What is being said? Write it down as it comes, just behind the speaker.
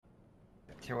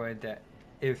sure that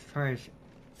it puts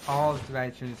all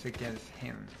threats against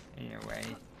him in a way,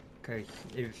 because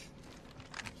if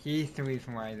he's the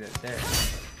reason why they're there,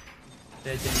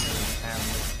 they didn't really have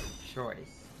much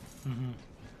choice.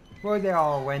 Well, they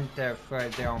all went there for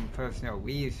their own personal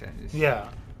reasons. Yeah,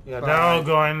 they're all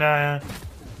going there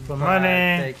for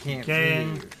money. They can't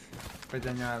leave, but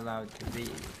they're not allowed to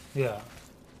leave. Yeah.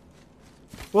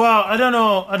 Well, I don't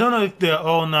know if they're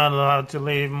all not allowed to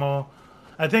leave. More,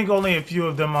 I think only a few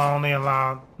of them are only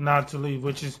allowed not to leave,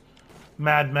 which is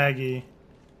Mad Maggie.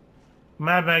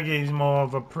 Mad Maggie is more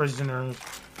of a prisoner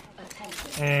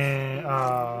in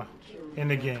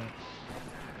the game.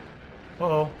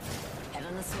 Uh-oh. Head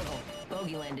on the swivel.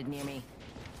 Bogey landed near me.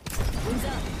 Who's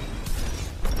up?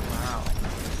 Wow.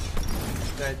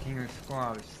 13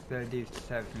 squads,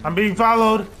 37. I'm being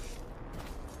followed.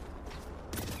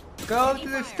 Go to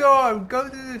the storm! Go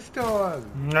to the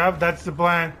storm! Nope, that's the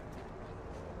plan.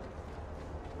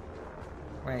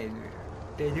 Wait,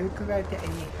 did you collect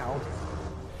any health?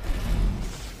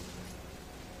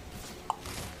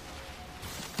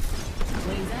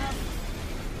 Wings up.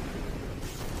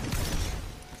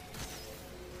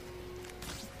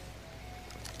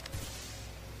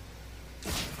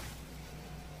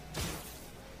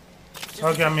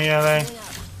 Okay, Melee.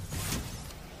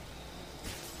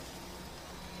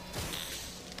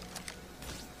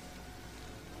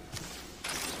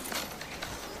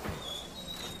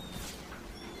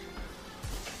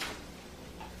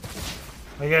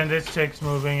 Again, this chick's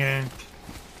moving in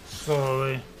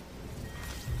slowly.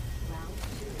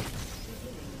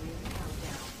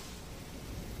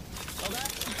 Hold up.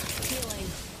 Healing.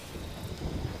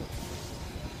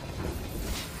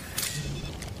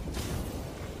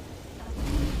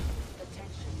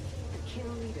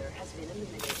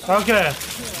 Okay,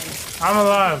 I'm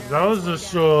alive. That was a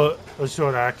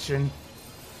short action.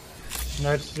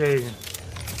 Let's see.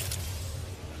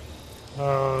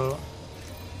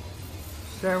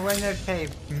 So when they say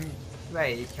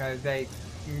place,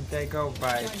 they go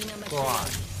by squad.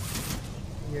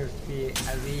 You see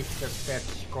at least the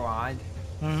 5th squad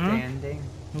standing.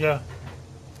 Yeah.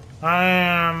 I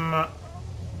am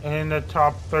in the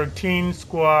top 13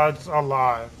 squads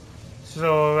alive.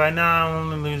 So right now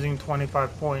I'm only losing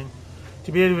 25 points.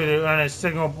 To be able to earn a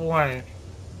single point,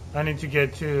 I need to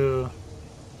get to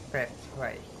 5th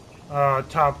place.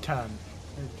 top 10.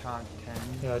 The top 10.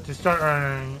 Yeah, to start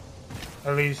earning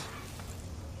at least.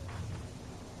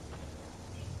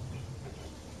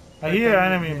 I hear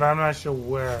enemy, but I'm not sure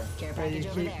where. But you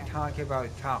keep talking about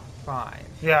top 5.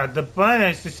 Yeah, the plan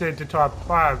is to say to top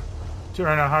 5 to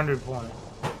earn 100 points.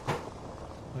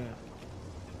 Yeah.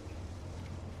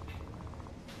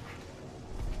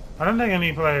 I don't think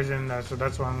any players in there, so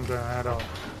that's why I'm going to head off.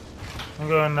 I'm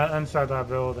going inside that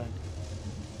building.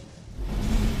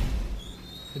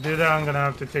 To do that, I'm going to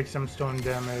have to take some stone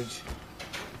damage.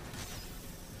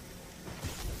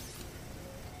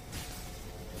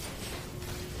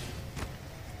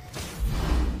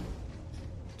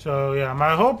 So yeah,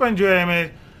 my hope and dream is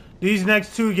these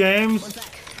next 2 games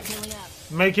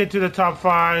make it to the top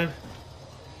 5.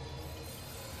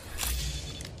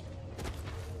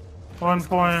 1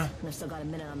 point. We've still got a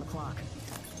minute on the clock.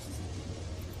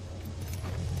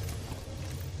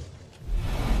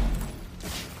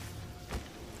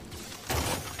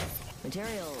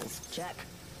 Materials, check.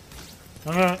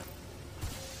 Okay.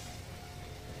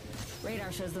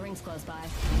 Radar shows the ring's close by.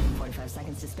 45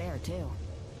 seconds to spare, too.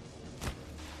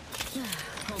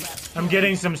 Hold up. I'm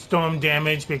getting some storm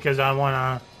damage because I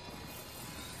wanna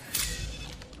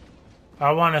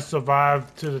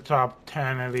survive to the top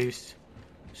 10 at least,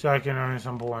 so I can earn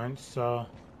some points. So,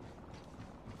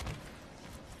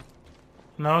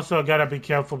 and also I gotta be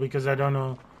careful because I don't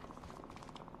know.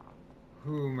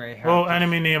 Who may have? Oh,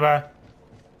 enemy nearby.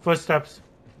 Footsteps.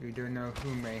 You don't know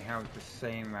who may have the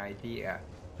same idea.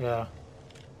 Yeah.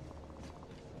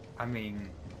 I mean.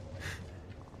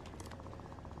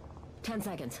 10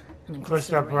 seconds. And I'm close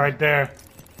to the Footstep ring. right there.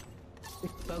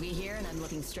 Bogey here, and I'm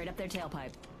looking straight up their tailpipe.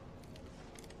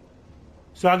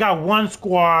 So I got 1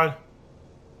 squad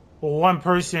or 1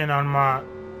 person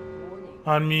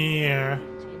on me here.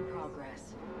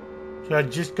 So I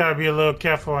just gotta be a little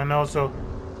careful, and also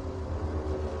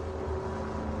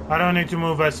I don't need to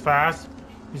move as fast.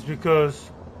 It's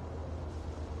because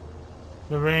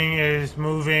the ring is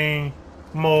moving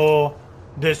more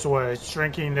this way. It's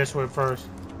shrinking this way first.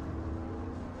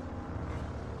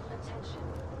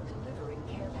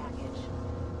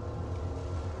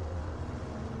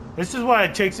 This is why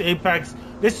it takes Apex.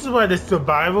 This is why the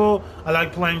survival, I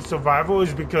like playing survival,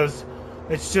 is because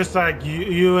it's just like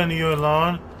you and you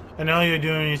alone, and all you're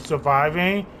doing is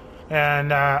surviving,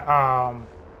 and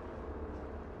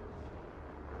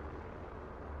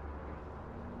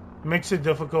Makes it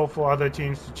difficult for other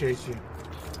teams to chase you.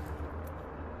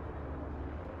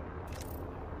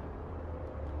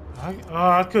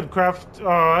 I could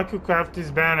craft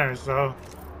this banner, so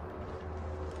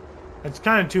it's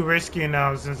kind of too risky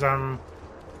now since I'm.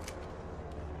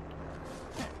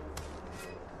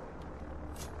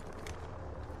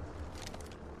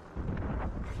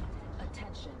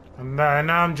 And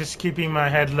now I'm just keeping my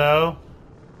head low,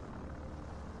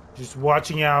 just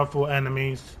watching out for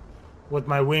enemies with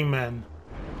my wingman.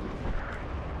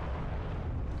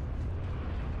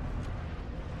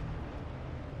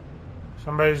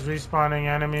 Somebody's respawning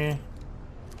enemy.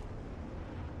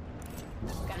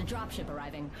 Got a dropship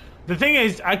arriving. The thing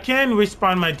is, I can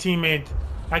respawn my teammate.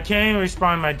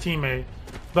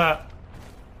 But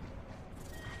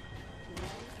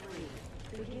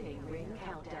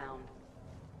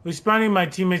respawning my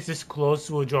teammates this close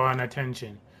will draw an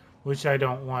attention, which I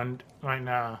don't want right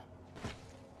now.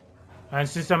 And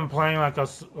since I'm playing like a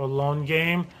lone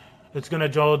game, it's gonna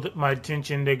draw my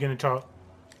attention. They're gonna talk.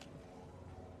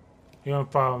 You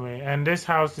don't follow me, and this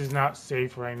house is not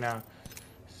safe right now.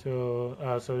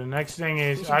 So, so the next thing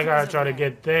is I gotta try to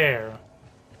get there,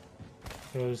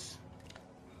 because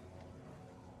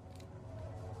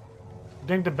I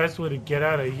think the best way to get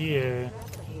out of here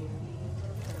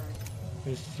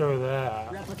is through that.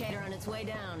 Replicator on its way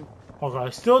down. Okay,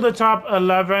 still the top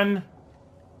 11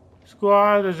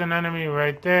 squad. There's an enemy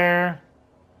right there.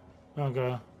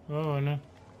 Okay. Oh no.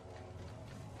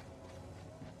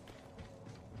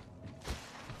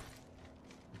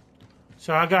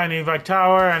 So I got an evac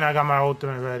tower and I got my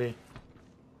ultimate ready.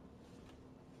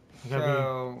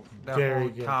 So the very whole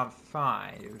good. top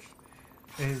 5,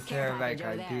 is there like package a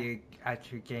over there. big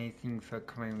aggregation for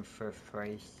coming first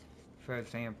place? For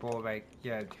example, like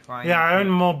trying. Yeah, I to, earn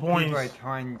more People are points.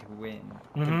 trying to win.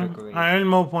 Mhm. Typically. I earn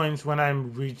more points when I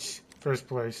reach first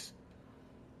place.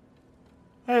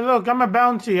 Hey, look, I'm a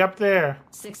bounty up there.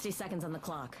 60 seconds on the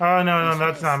clock. Oh no, First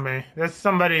that's place. not me. That's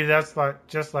somebody that's like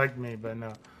just like me, but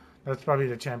no, that's probably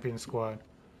the champion squad.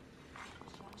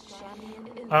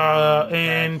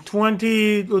 In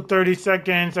 20 or 30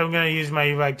 seconds, I'm gonna use my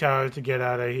evac tower to get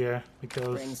out of here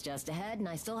because Rings just ahead, and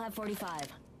I still have 45.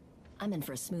 I'm in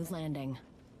for a smooth landing.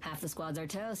 Half the squads are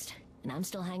toast, and I'm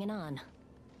still hanging on.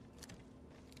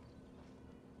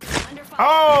 Under fire.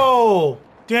 oh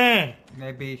dang.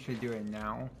 Maybe you should do it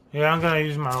now. Yeah, I'm gonna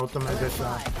use my ultimate Alert this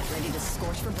time. 5, ready to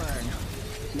scorch for burn.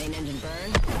 Main engine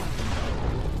burn.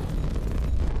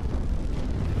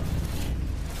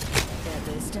 At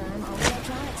this time, all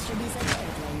electronics should be set to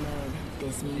airplane mode.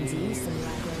 This means use some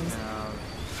Blackwings.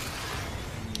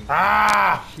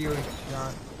 Ah! Shield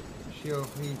shot. Shield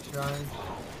recharge.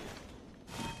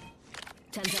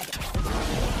 10 seconds.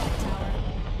 Tower.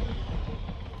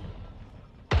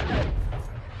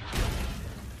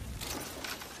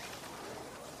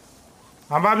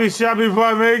 I'm about to be shot before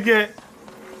I make it.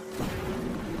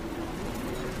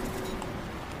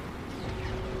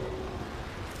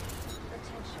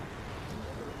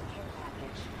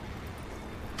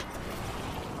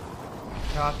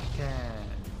 Top 10.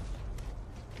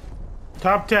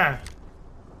 Top 10.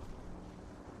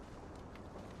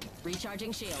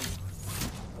 Recharging shield.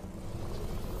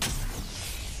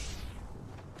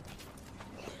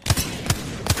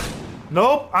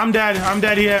 Nope, I'm dead. I'm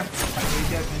dead here.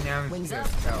 He doesn't announce Wings up.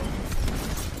 himself.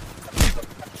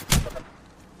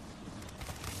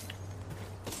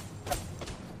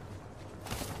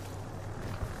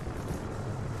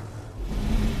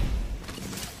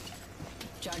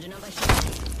 Charging up my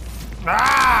shield.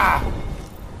 Ah!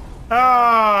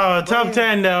 Oh, top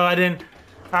 10 though.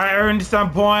 I earned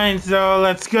some points, so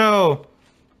let's go.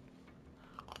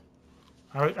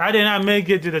 I did not make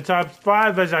it to the top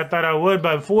 5 as I thought I would,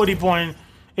 but 40 points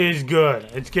is good.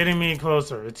 It's getting me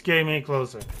closer. It's getting me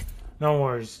closer. No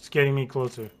worries. It's getting me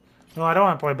closer. No, I don't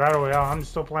want to play Battle Royale. I'm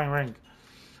still playing rank.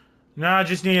 Now I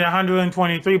just need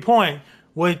 123 points,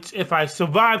 which if I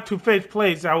survive to 5th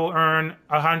place, I will earn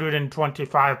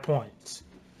 125 points.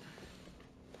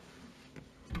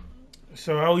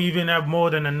 So I'll even have more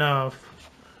than enough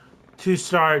to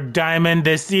start Diamond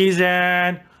this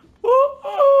season.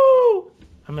 Woo-hoo!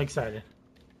 I'm excited.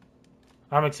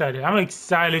 I'm excited. I'm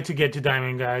excited to get to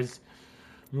Diamond, guys.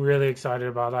 I'm really excited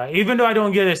about that. Even though I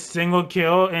don't get a single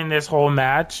kill in this whole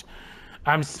match,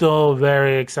 I'm still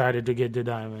very excited to get to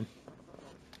Diamond.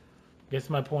 Guess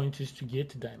my point is to get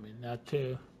to Diamond, not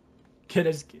to get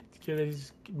as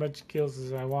much kills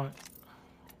as I want.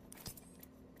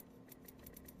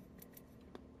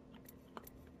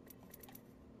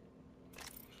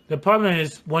 The problem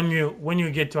is when you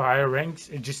get to higher ranks,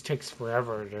 it just takes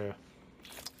forever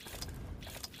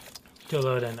to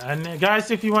load in. And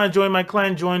guys, if you want to join my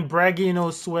clan, join Braggy No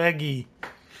Swaggy.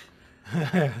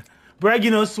 Braggy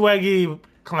No Swaggy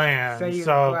clan. So you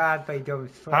So brag, but you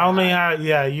don't swag. I only have,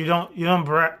 yeah, you don't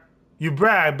brag. You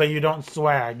brag, but you don't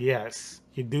swag. Yes,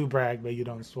 you do brag, but you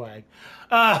don't swag.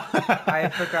 I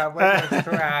forgot what does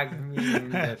swag mean in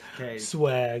this case.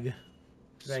 Swag.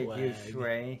 Like you Swag.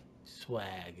 sway.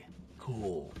 Swag.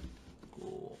 Cool.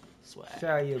 Swag.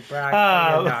 So you brag,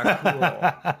 but you're not cool.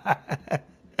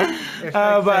 It's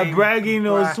like But saying braggy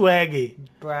no swaggy.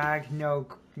 Brag, no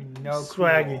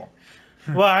Swaggy. cool.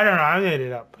 Well, I don't know. I made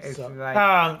it up. It's So. like,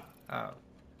 oh.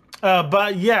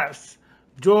 But yes,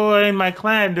 join my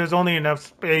clan. There's only enough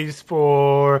space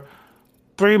for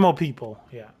 3 more people.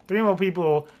 Yeah, 3 more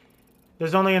people.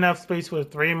 There's only enough space for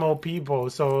 3 more people.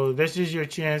 So this is your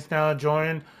chance now.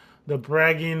 Join the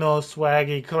Braggy No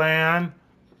Swaggy clan.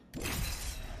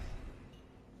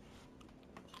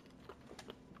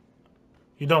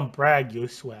 You don't brag, you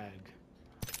swag.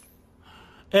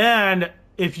 And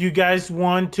if you guys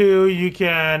want to, you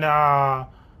can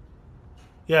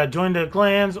join the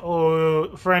clans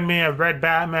or friend me at Red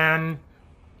Batman.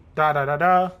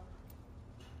 And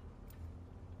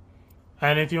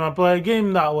if you want to play a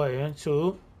game that way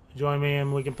too, join me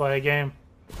and we can play a game.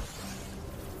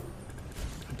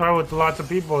 Probably with lots of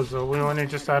people, so we only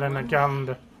just had in the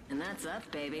calendar. And that's up,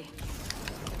 baby.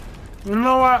 You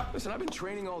know what? Listen, I've been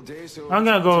training all day, so I'm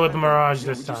gonna go with Mirage we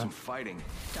do this some time. fighting.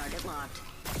 Target locked.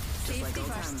 Just like old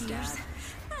times, Dad.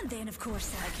 And then, of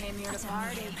course, I came here to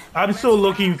party. I'm still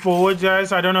looking forward,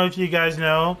 guys. I don't know if you guys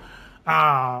know.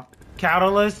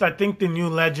 Catalyst, I think the new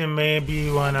legend may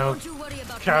be one of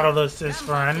Catalyst's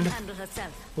friend,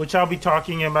 which I'll be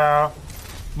talking about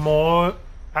more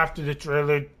after the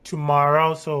trailer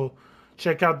tomorrow. So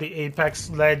check out the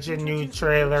Apex Legend new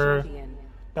trailer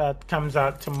that comes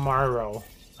out tomorrow.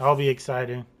 That'll be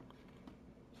exciting.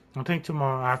 I think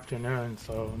tomorrow afternoon,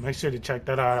 so make sure to check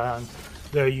that out on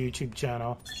their YouTube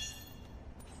channel.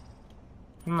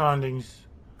 Landings.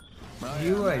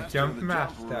 You a jump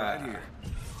master.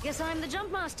 Guess I'm the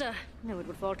jump master. No, it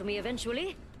would fall to me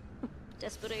eventually.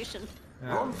 Desperation.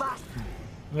 Oh,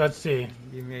 Let's see.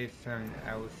 you made someone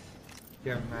else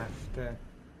jump master.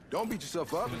 Don't beat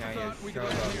yourself up. Now you're solo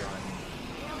run.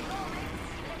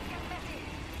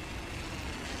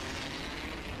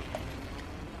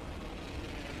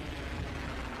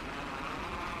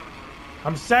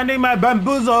 I'm sending my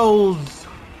bamboozles.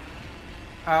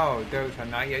 Oh, those are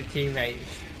not your teammates.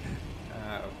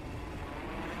 Oh.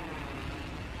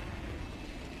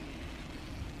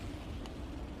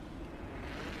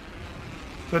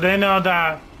 So they know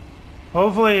that,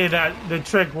 hopefully that the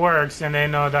trick works and they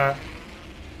know that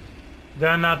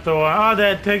they're not the one. Oh,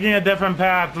 they're taking a different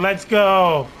path. Let's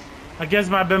go. I guess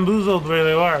my bamboozled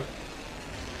really worked.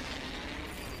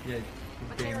 Yeah,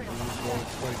 game was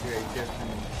very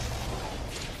different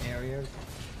areas.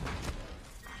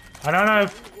 I don't know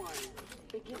if...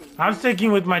 I'm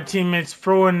sticking with my teammates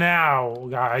for now,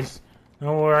 guys.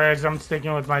 No worries, I'm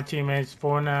sticking with my teammates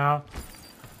for now.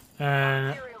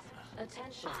 And...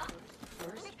 Attention.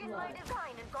 First Picking my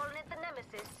design and calling it the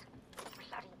Nemesis.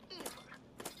 Bloody evil.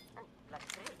 And bloody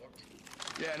brilliant.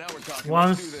 Yeah, now we're talking.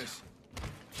 Once- Let's do this.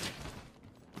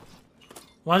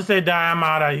 Once they die, I'm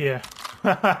out of here.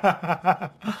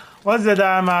 Once they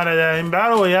die, I'm out of there. In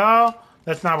Battle Royale,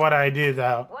 that's not what I do,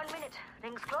 though. 1 minute.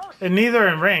 Rings close. And neither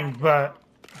in Ring, but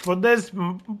for this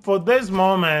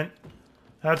moment,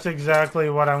 that's exactly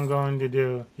what I'm going to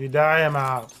do. You die, I'm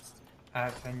out.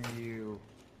 And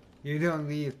you don't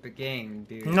leave the game,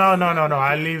 dude. No.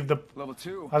 I leave Level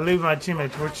 2. I leave my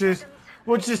teammates, which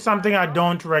is something I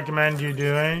don't recommend you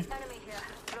doing. Enemy here.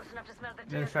 Close enough to smell the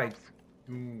It's like, teardrops.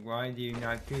 why do you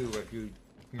not do what you?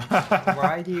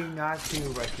 Why do you not do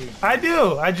what you? I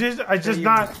do. I just you-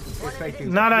 not It's like you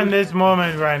not on this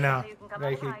moment right now. So you can come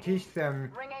Like you inside. teach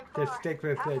them Ring aim to forward. stick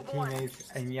with their Alpha boy. teammates,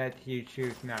 and yet you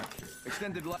choose not to.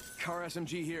 Extended car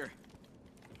SMG here.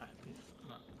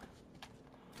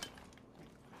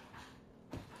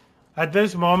 At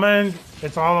this moment,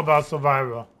 it's all about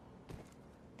survival.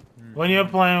 When you're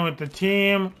playing with the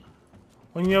team,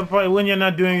 when you're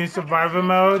not doing your survival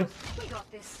mode, We got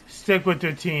this. stick with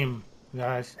your team,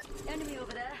 guys. Enemy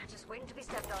over there. Just waiting to be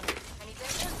stepped on. Any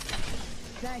danger?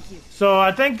 Thank you. So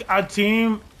I think our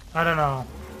team, I don't know.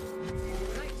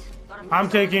 Right. Got a I'm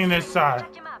taking this side.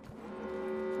 Check your map.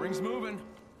 Ring's moving.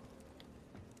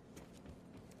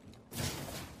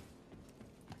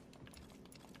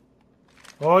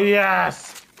 Oh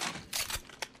yes.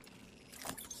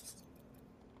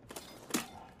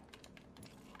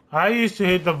 I used to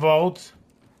hate the Volt,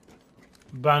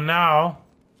 but now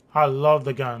I love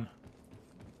the gun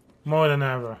more than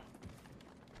ever.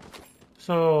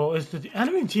 So is the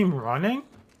enemy team running?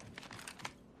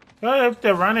 Well, if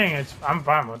they're running, I'm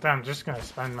fine with that. I'm just gonna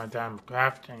spend my time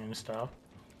crafting and stuff.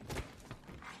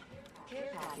 Care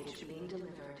package being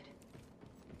delivered.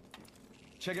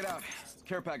 Check it out.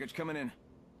 Care package coming in.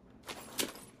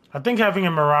 I think having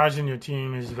a Mirage in your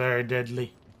team is very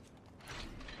deadly.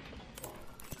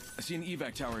 I see an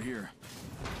evac tower here.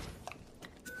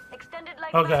 Extended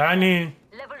light Okay, I need.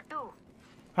 Level 2.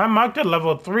 I marked a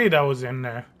level 3 that was in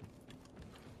there.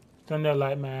 Thunder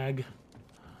light mag.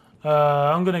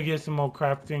 I'm gonna get some more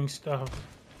crafting stuff,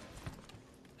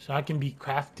 so I can be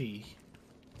crafty.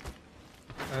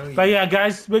 Oh, But yeah,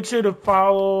 guys, make sure to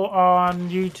follow on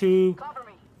YouTube. Cover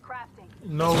me. Crafting.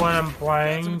 Know when I'm Got some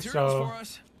playing, materials so for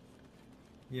us?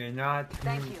 you're not.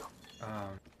 Thank you.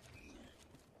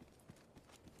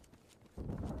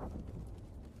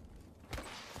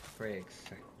 Breaks,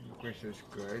 which is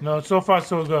good. no, so far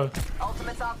so good.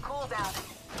 Ultimate's off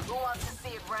cooldown. Who wants to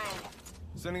see it rain?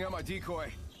 Sending out my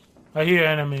decoy. I hear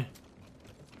enemy.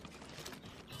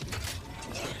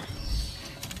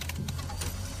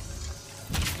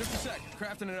 Just a sec.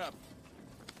 Crafting it up.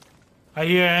 I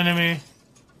hear enemy.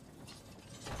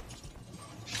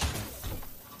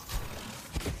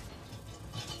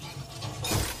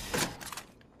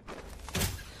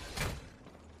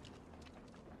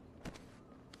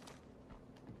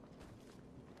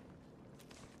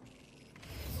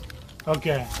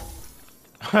 Okay.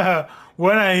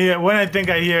 when I think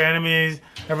I hear enemies,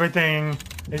 everything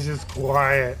is just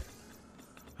quiet.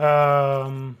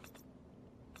 I'm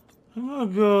gonna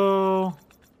go.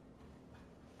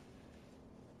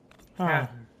 Huh.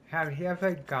 Have you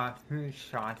ever gotten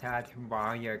shot at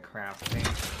while you're crafting?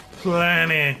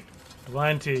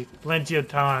 Plenty of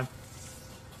time.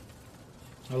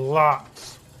 A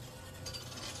lot.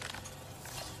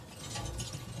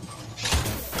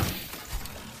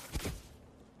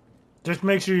 Just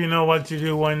make sure you know what to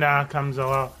do when that comes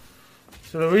out.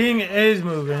 So the ring is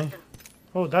moving.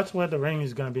 Oh, that's where the ring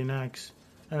is gonna be next.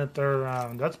 In the third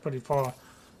round. That's pretty far.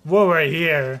 We're right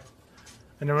here.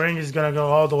 And the ring is gonna go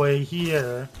all the way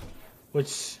here.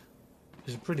 Which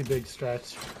is a pretty big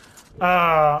stretch.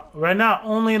 Right now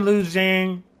only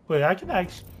losing. Wait,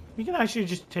 we can actually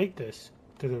just take this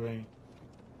to the ring.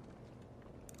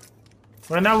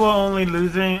 Right now we're only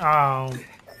losing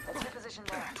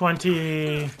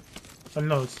 20.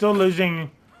 No, still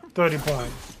losing 30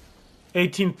 points.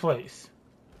 18th place.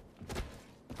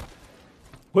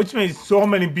 Which means so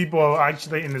many people are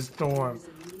actually in the storm.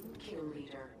 Kill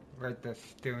leader. Right, the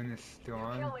still in the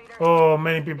storm. Oh,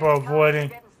 many people are avoiding.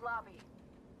 Getting sloppy.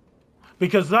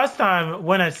 Because last time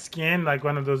when I scanned like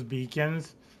one of those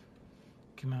beacons,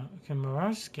 can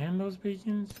Mirage scan those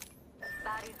beacons?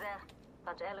 Bodies there.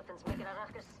 Bunch of elephants making a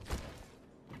ruckus.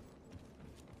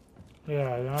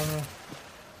 Yeah, I don't know.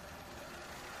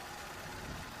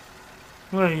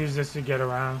 I'm gonna use this to get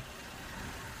around.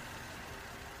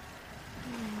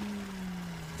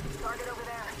 Target over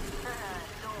there.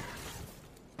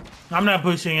 I'm not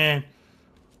pushing in.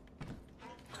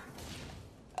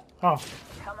 Oh,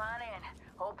 Come on in.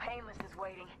 Old Painless is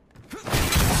waiting.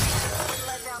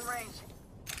 Let down range.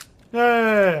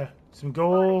 yeah, some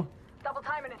gold. Double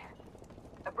timing it.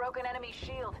 A broken enemy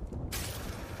shield.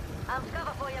 I'm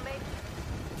cover for you, mate.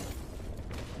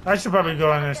 I should probably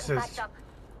go and Getting assist. backed up.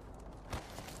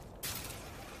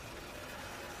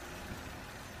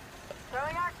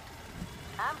 Throwing arc.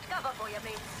 I'm cover for you,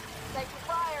 mate. Taking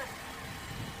fire.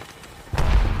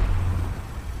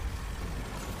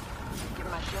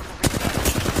 Giving my shield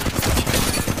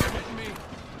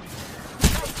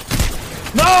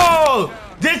a No!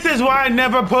 This is why I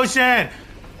never push in.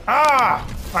 Ah!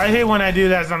 I hate when I do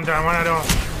that sometimes, when I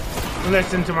don't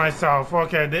listen to myself.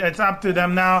 Okay, it's up to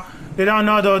them now. They don't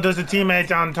know though there's a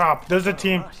teammate on top. There's a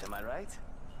team. Am I right?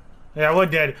 Yeah, we're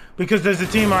dead. Because there's a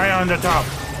team right on the top.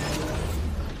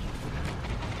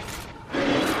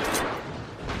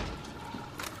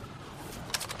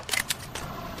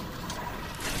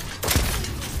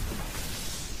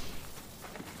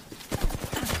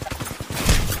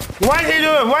 What is he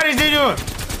doing? What is he doing?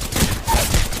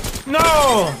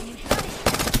 No!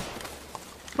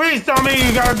 Please tell me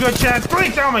you got a good chance.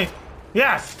 Please tell me.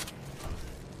 Yes.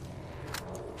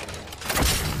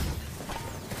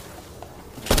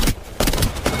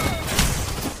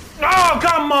 Oh,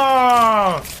 come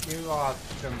on! You lost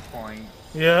some points.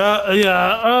 Yeah.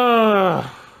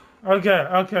 Okay.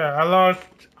 I lost.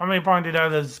 How many points did I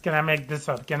lose? Can I make this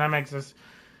up? Can I make this?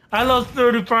 I lost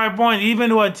 35 points,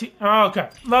 even with okay.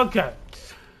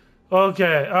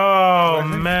 Oh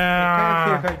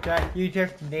man. You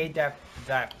just made that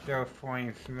those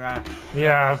points last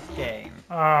Yeah. game.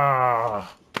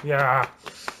 Yeah.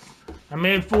 I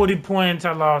made 40 points.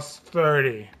 I lost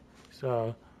 30.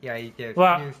 So Yeah, you did.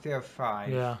 Well, You're still 5.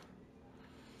 yeah.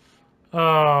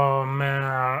 Oh man.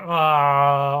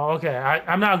 Oh, okay.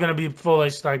 I'm not gonna be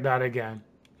foolish like that again.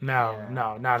 No, Yeah.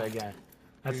 no, not again.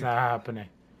 That's Dude. not happening.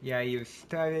 Yeah, you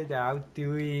started out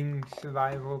doing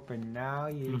survival, but now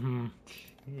you. Hmm.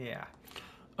 Yeah.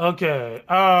 Okay.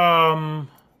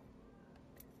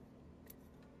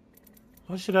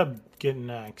 What should I get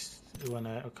next when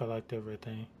I collect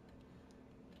everything?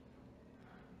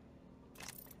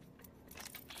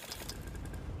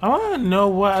 I want to know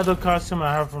what other costume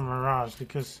I have from Mirage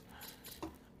because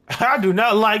I do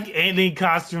not like any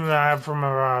costume that I have from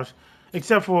Mirage,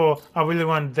 except for I really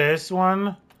want this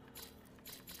one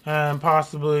and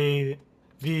possibly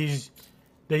the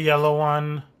yellow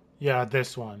one. Yeah,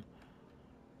 this one.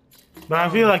 But I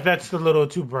feel like that's a little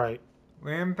too bright.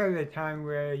 Remember the time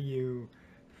where you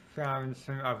found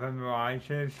some other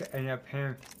mirages and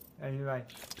and you're like,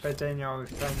 but then all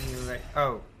of a sudden you're like,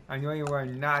 oh, I know you were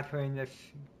not wearing this,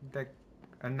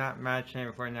 I'm not matching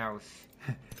everyone else.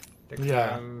 The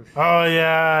Yeah. clothes. Oh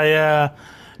yeah, yeah.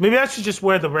 Maybe I should just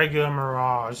wear the regular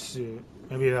Mirage suit.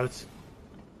 Maybe that'll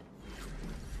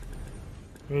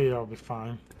be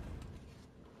fine.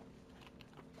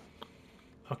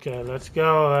 Okay, let's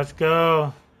go. Let's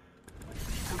go.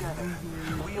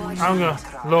 I'm gonna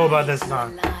low about this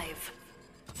time. Alive.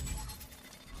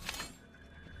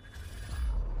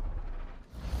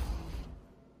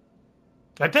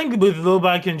 I think with Loba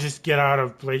I can just get out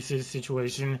of places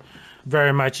situation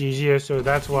very much easier, so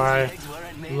that's why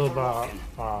Loba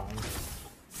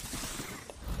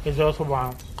is also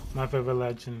my favorite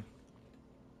legend.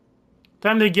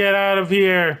 Time to get out of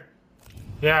here.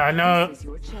 Yeah, I know.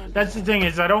 That's the thing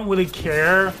is I don't really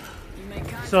care.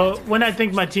 So when I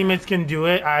think my teammates can do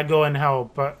it, I go and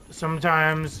help. But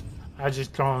sometimes I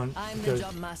just don't. I'm the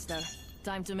job master.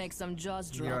 Time to make some jaws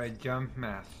drop. You're a jump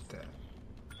master.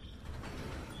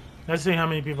 Let's see how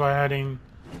many people are heading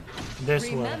this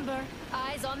way. Remember,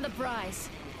 eyes on the prize.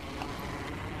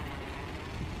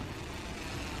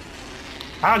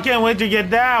 I can't wait to get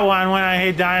that one when I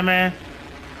hit diamond.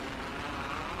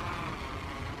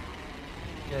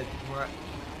 Get what?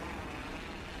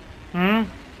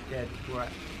 Get what?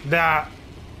 That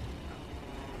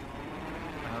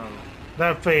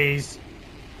Oh. phase.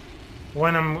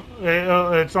 When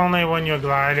it's only when you're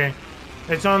gliding.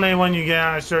 It's only when you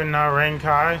get a certain rank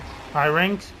high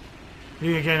ranks,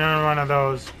 you can earn one of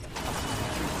those.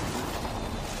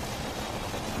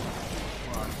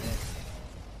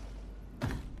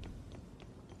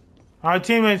 Our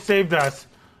teammates saved us.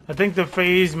 I think the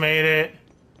phase made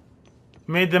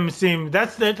them seem.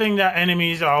 That's the thing that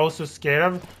enemies are also scared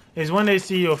of. Is when they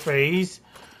see your face,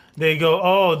 they go,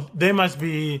 "Oh, they must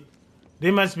be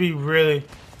really."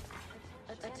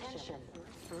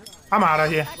 I'm out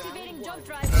of here. Activating jump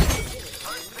drive.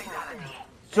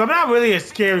 So I'm not really a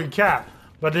scary cat,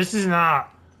 but this is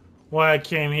not what I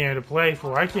came here to play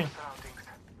for. I can't.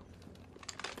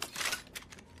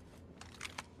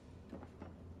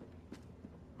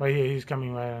 Right here, he's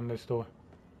coming right on this door.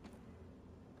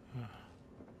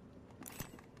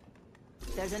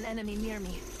 There's an enemy near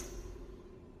me.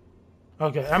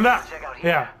 Okay, I'm not.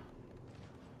 Yeah,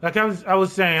 like I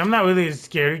was saying, I'm not really a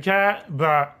scary cat,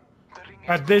 but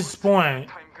at this point,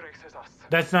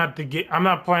 that's not the game. I'm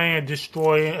not playing a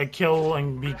destroy, a kill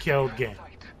and be killed game.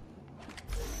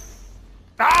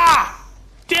 Ah!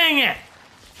 Dang it!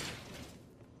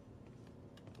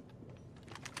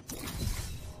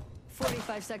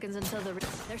 45 seconds until they're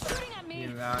shooting at me. You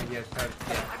allow yourself to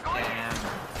get jammed.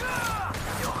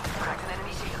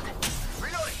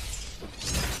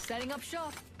 Setting up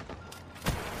shop.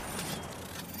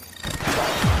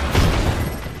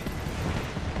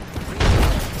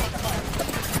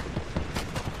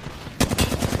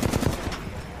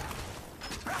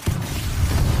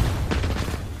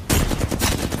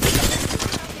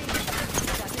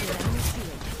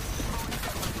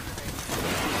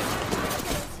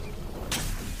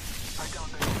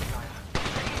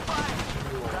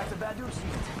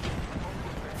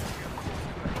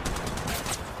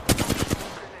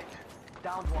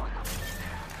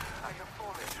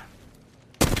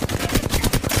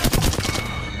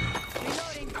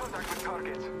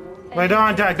 Wait,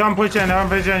 don't attack, don't push in,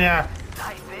 yeah.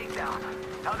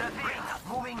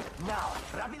 Moving now,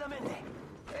 rápidamente.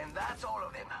 And that's all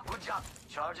of them. Good job.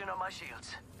 Charging on my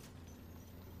shields.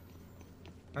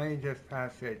 I just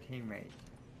passed a teammate.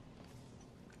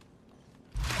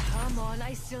 Come on,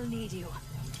 I still need you.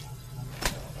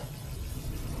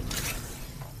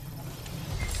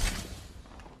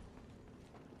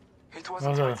 It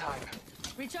wasn't my Okay. time.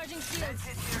 Recharging shields.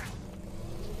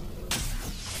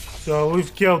 So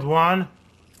we've killed one.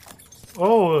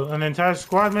 Oh, an entire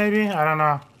squad maybe? I don't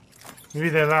know. Maybe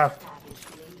they left. Package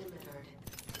being delivered.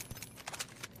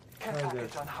 Care Oh, package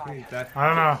there's on high. three death I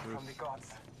don't know. From the boxes.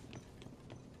 gods.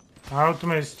 My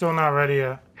ultimate is still not ready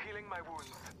yet. Healing my wounds.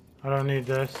 I don't need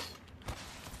this.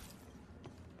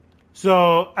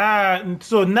 So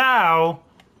now,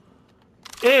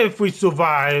 if we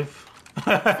survive,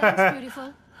 Sounds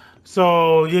beautiful.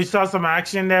 so you saw some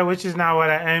action there, which is not what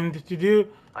I aimed to do,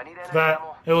 I need energy but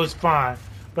ammo. it was fine.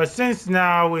 But since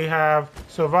now we have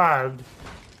survived,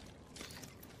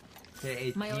 The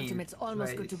 18th My ultimate's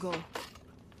almost good to place. go.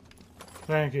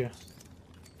 thank you.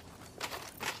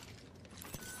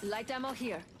 Light ammo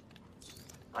here.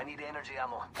 I need energy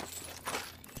ammo.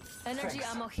 Energy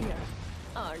Thanks. ammo here.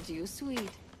 Aren't you sweet?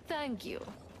 Thank you.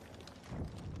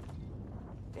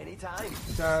 Anytime.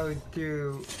 So the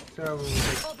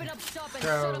Open up shop and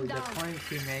shut So them the down.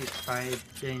 points you make by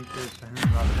getting to a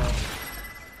certain level.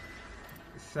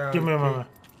 So Give me a moment.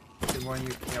 the one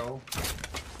you kill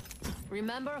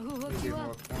Remember who will hooked get you more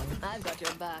up? points. I've got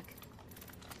your back.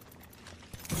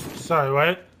 Sorry,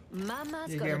 what?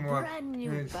 Mama's You got a get more. brand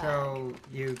new bag. So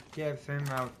you get a certain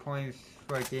amount of points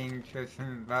for getting to a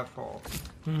certain level.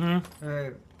 Mm-hmm.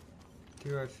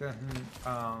 To a certain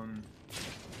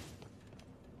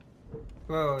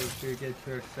well, if you get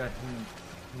to a certain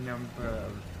number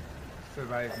of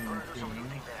surviving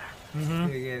teams,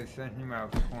 Mm-hmm. you get a certain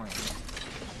amount of points.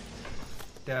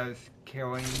 Does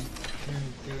killing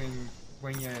doing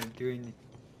when you're doing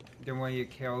the more you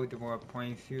kill, the more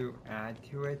points you add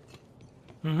to it?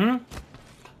 Mm-hmm.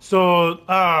 So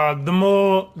the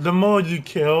more you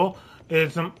kill,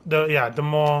 it's the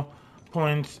more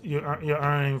points you're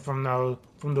earning from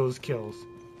those kills.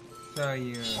 So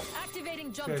you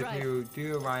Activating so jump if drive. you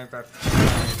do arrive at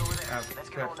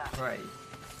fifth place,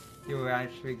 you will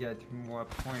actually get more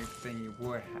points than you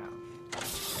would have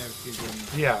if you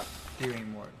didn't Yeah. do any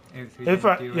more. If you If didn't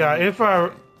I do yeah any if I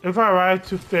killing. if I arrive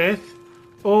to 5th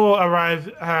or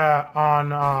arrive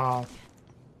on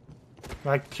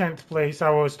like 10th place, I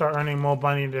will start earning more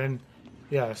money than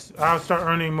I'll start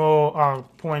earning more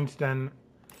points than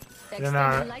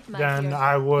Extended light mag here.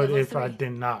 I would Level if I 3.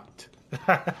 did not.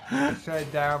 So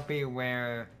that'll be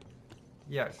where,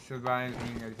 yes,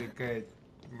 surviving is a good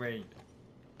way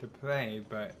to play,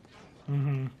 but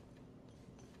Mm-hmm.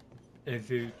 if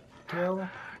you kill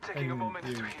Taking a and moment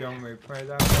you to heal. don't replay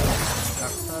that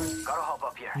well, Gotta hop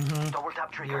up here. Mhm. Double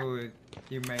tap trigger.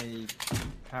 you may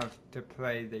have to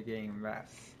play the game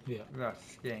less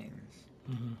games.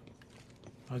 Mm-hmm.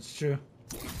 That's true.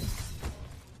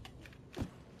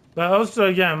 But also,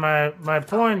 again, my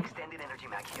point Extended energy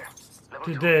mag here. Level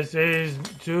to 2. this is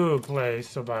to play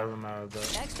Survivor mode,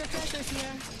 Extra treasures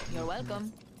here. You're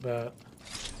welcome. but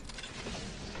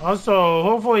also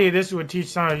hopefully this would teach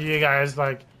some of you guys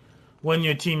like when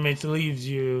your teammates leaves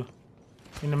you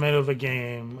in the middle of a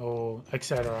game or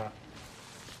etc.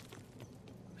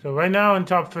 So right now in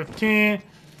top 15,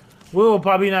 we will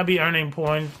probably not be earning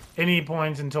any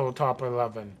points until top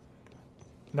 11.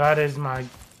 That is my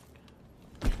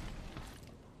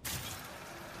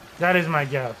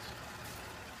guess.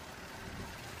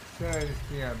 So,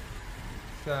 yeah,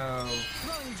 so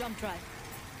Throwing jump drive.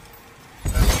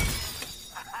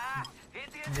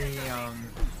 Hit the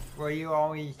were you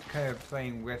always kind of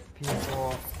playing with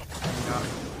people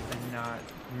and not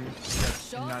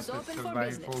Shops the open for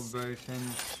survival business. version?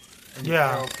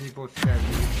 Yeah. Until people start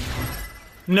leaving.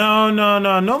 No.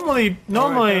 Normally,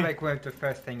 Like one of the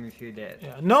first things you did.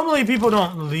 yeah, normally people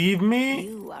don't leave me.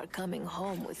 You are coming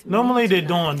home with me. Normally they tonight.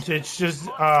 don't. It's just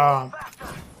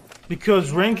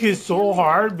because rank is so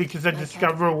hard because I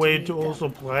discover a way to also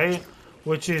play,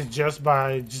 which is just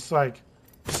by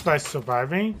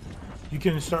surviving. You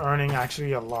can start earning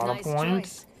actually a lot Nice of points.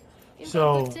 choice. You've got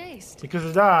So good taste. because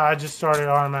of that, I just started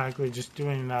automatically just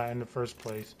doing that in the first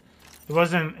place. It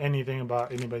wasn't anything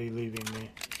about anybody leaving me.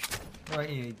 What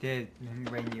you did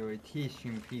when you were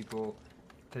teaching people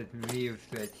to leave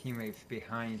their teammates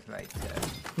behind like that.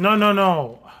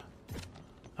 No.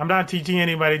 I'm not teaching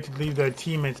anybody to leave their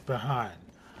teammates behind.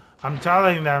 I'm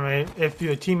telling them if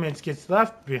your teammates gets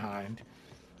left behind,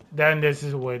 then this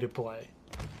is a way to play.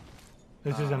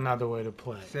 This is another way to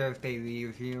play. So if they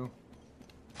leave you,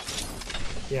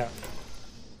 Yeah.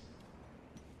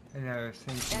 and I was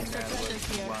thinking Extra that was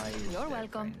treasures here. why you You're said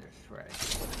welcome. going this way.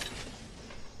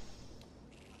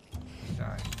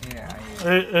 Sorry.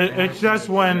 Yeah, It's just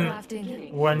when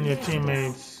Crafting. your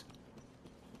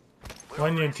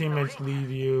teammates leave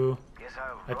you. Guess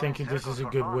I think this is a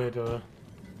good way to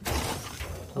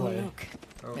Oh, play. look.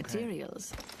 Okay.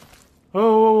 Materials.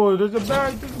 Oh, there's a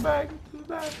bag. There's a bag.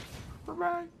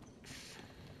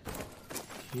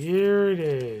 Here it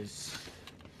is.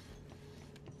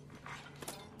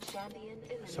 Champion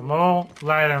eliminated. Some more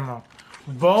light ammo.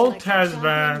 Volt has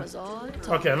been...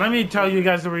 Okay, let me tell you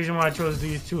guys the reason why I chose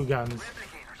these two guns.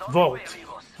 Volt.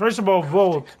 First of all,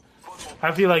 Volt,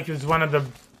 I feel like is one of the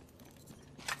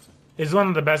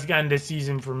best guns this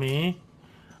season for me.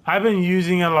 I've been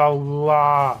using it a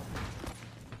lot.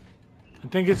 I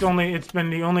think it's been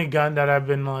the only gun that I've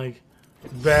been like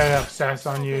very obsessed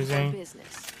on using.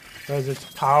 Because it's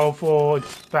powerful,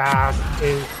 it's fast,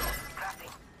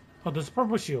 oh, there's a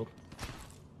purple shield.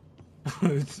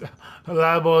 It's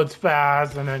reliable, it's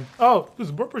fast, and then oh, there's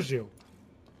a purple shield.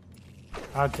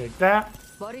 I'll take that.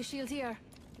 Body shield here.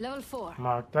 Level 4.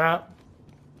 Mark that.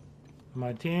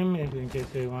 My team, in case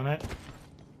they want it.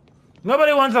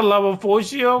 Nobody wants a level 4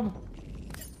 shield?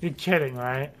 You're kidding,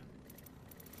 right?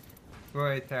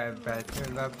 Well, it's a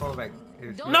better level, like...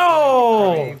 Is No!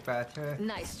 level 3 better?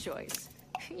 Nice choice.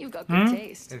 You got good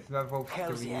taste. It's level 3.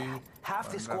 Hells yeah. Half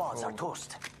or the squads are level-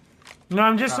 toast. No,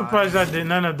 I'm just surprised that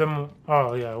none of them...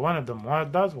 Oh, yeah, one of them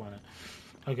does want it.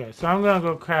 Okay, so I'm gonna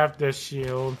go craft this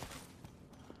shield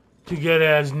to get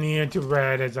as near to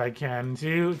red as I can. See,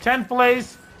 10th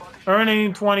place,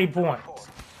 earning 20 points.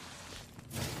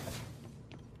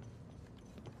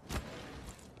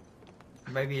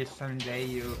 Maybe someday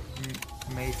you...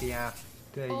 Maybe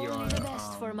after your... Only the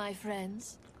best for my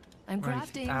friends. I'm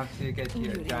crafting. After you get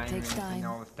your Really diamonds takes time. and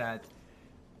all that,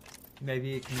 maybe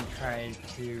you can try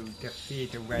to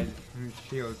defeat a red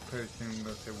shield person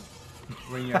with a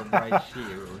when you're white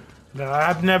shield. No,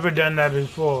 I've never done that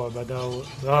before, but that'll You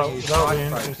be thought about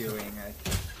interesting. doing it.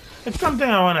 It's something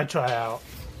I want to try out.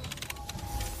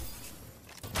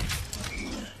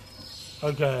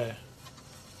 Okay.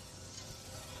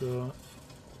 So,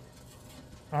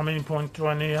 how many points do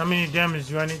I need? How many damage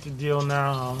do I need to deal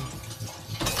now?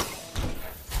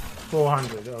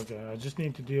 400. Okay, I just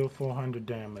need to deal 400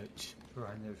 damage.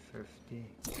 450.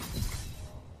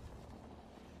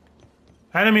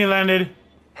 Enemy landed.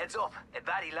 Heads up. A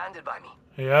baddie landed by me.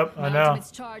 Yep, I My know.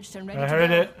 ultimate's charged and ready I to heard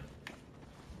go. it.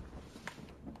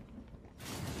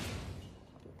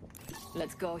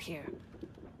 Let's go here.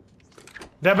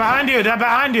 They're behind you. They're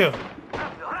behind you.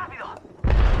 Rápido,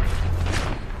 rápido.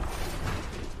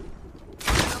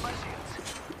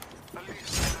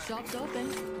 Shops open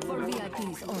for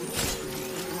VIPs only.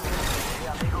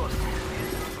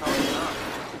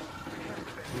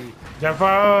 They're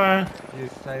far away. You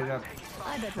set up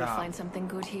I bet we'll shop. find something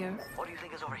good here. What do you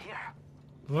think is over here?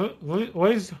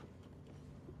 Where's...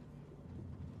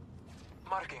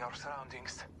 Marking our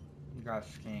surroundings. You got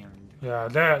scammed. Yeah,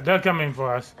 they're coming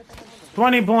for us.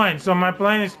 20 points, so my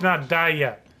plane is not die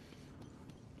yet.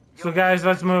 So guys,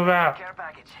 let's move out. Care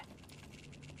package.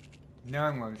 No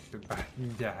one wants to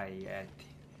die yet.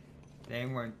 They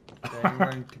want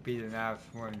to be the last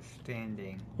one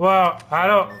standing. Well, I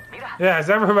don't... Yes,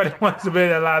 everybody wants to be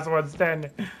the last one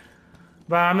standing.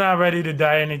 But I'm not ready to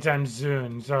die anytime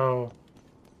soon, so...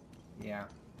 Yeah.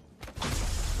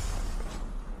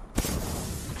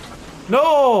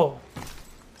 No!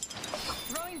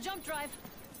 Throwing jump drive.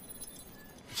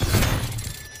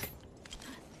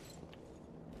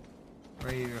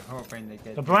 Where are you hoping to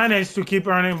get? The plan is to keep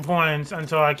earning points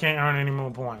until I can't earn any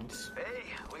more points. Hey,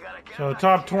 we got a care So package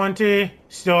top here. 20,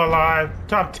 still alive.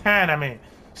 Top 10, I mean.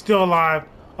 Still alive.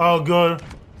 All good.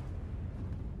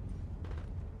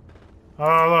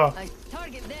 Oh, look. A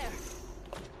target there.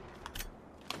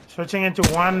 Switching into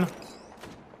one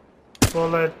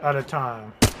bullet at a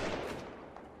time.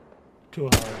 Too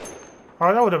hard.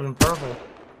 Oh, that would have been perfect.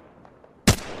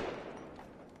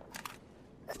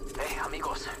 Hey,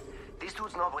 amigos. This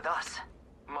dude's not with us.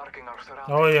 Marking our surroundings.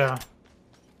 Oh, yeah.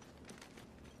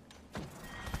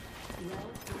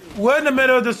 We're in the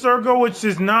middle of the circle, which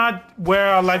is not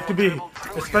where I like to be.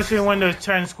 Especially when there's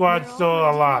 10 squads We're still already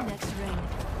in the alive. next ring.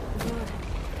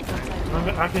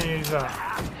 Good. I can use that.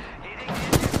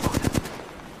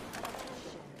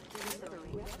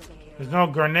 There's no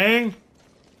grenade.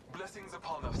 Blessings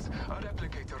upon us. A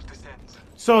replicator descends.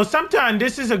 So sometimes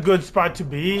this is a good spot to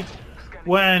be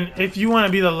if you want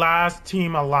to be the last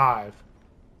team alive.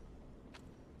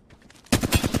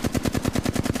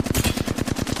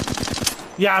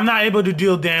 Yeah, I'm not able to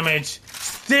deal damage.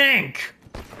 Stink!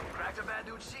 Cracked a bad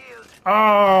dude's shield.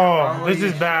 Oh, Oh, this you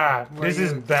is should- bad. were This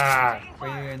is you- bad. Were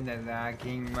you in the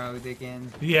lagging mode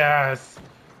again? Yes.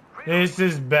 This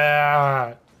is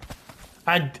bad.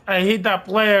 I hate that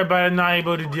player, but I'm not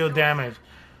able to deal damage.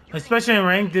 Especially in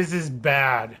rank, this is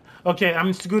bad. Okay,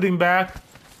 I'm scooting back.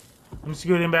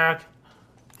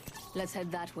 Let's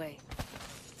head that way.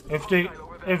 If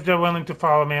they're willing to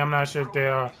follow me, I'm not sure if they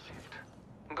are.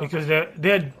 Because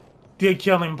they're they're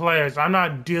killing players. I'm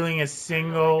not dealing a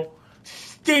single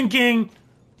stinking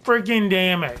freaking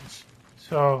damage.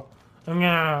 So I'm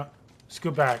gonna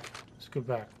scoot back. Scoot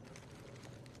back.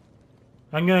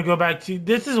 I'm gonna go back to.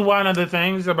 This is one of the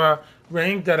things about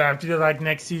rank that I have to do like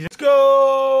next season. Let's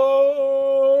go!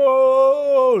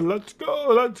 Let's go!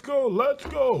 Let's go! Let's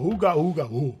go! Who got who?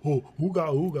 Who got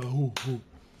who?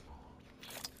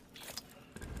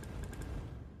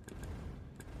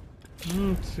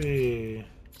 Let's see.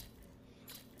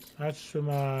 That's for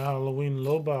my Halloween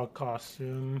Loba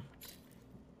costume.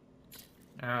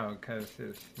 Oh, because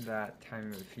it's that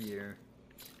time of year.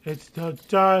 It's the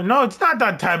no, it's not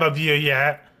that time of year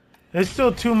yet. There's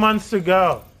still 2 months to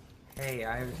go. Hey,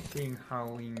 I've seen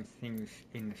Halloween things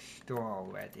in the store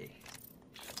already.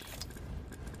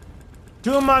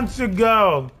 2 months to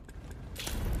go.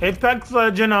 Apex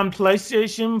Legend on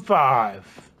PlayStation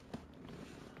 5.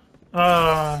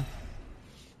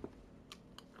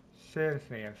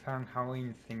 Seriously, I found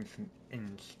Halloween things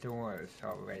in stores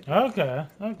already. Okay.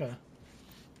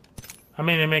 I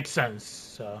mean, it makes sense,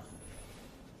 so.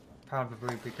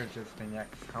 Probably because it's the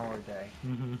next holiday.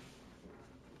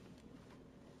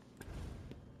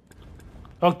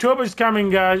 October's coming,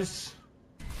 guys.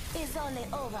 It's only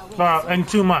over when Well, in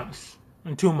 2 months.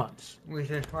 In 2 months.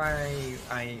 Which is why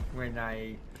when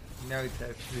I noticed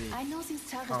the I know these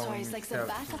territories Halloween like the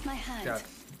back of my hand.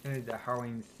 the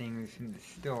Halloween things in the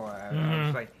store, I Mhm.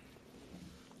 was like,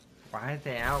 why are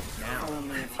they out now? Follow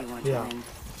me if you want Yeah. to win.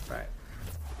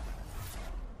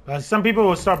 But Some people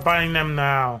will start buying them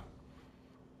now.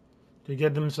 To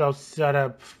get themselves set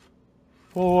up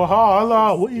for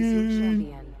Halloween.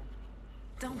 Champion.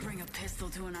 Don't bring a pistol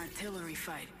to an artillery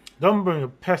fight. Don't bring a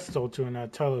pistol to an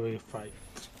artillery fight.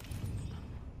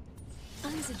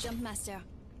 I'm the jump master.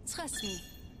 Trust me,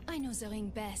 I know the ring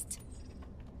best.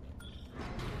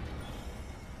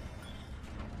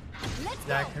 Let's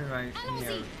that go. reminds me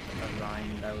of a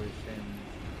line that was in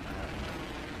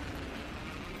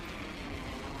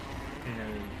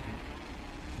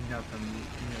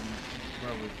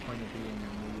what was going to be in a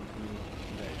movie,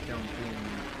 but don't bring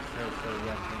social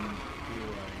weapons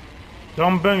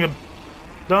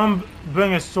Don't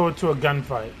bring a sword to a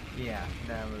gunfight. Yeah,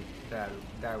 that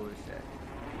was it.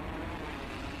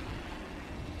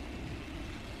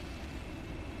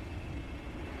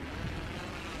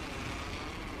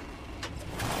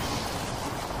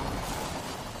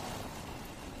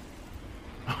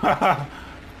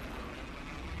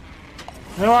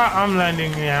 You know what? I'm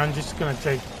landing here. I'm just gonna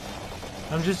take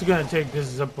this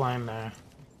zip line there.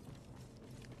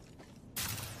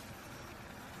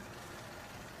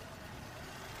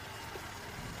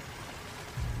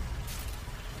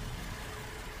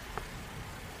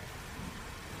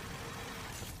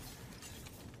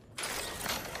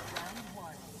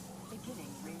 Beginning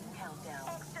ring countdown.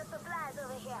 extra supplies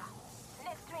over here.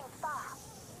 Next ring's far.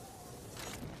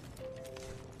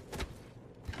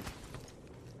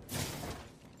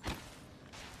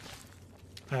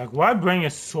 Like, why bring a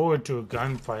sword to a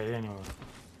gunfight anyway?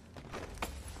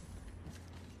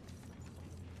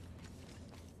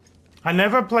 I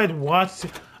never played Watson.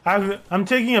 I'm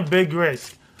taking a big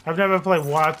risk. I've never played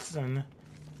Watson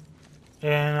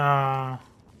in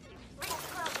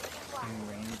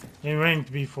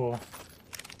ranked before,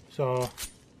 so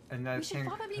And I We should think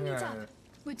probably meet up.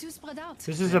 We're too spread out.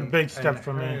 this is a big step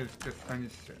for me. her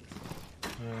defensive.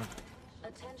 Yeah.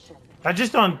 Attention. I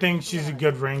just don't think she's a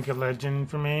good rank legend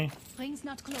for me. Ring's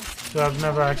not close. So I've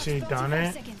never Only actually got done 45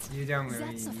 it. seconds. You don't really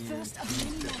That's the use first of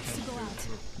many laps to go out.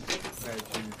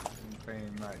 legends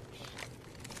very much.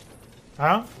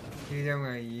 Huh? You don't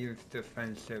really use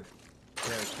defensive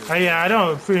characters. Yeah, I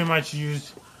don't pretty much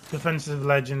use defensive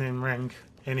legend in rank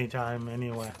anytime,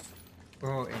 anyway.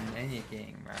 Well, in any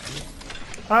game,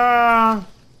 right?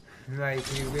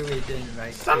 Like, you really didn't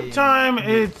like Sometime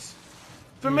it's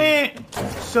for me.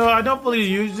 So I don't really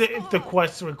use it if the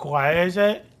quest requires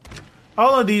it.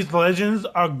 All of these legends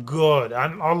are good. I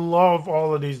love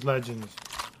all of these legends.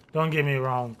 Don't get me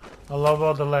wrong. I love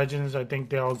all the legends. I think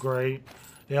they're all great.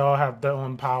 They all have their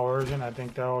own powers, and I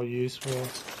think they're all useful.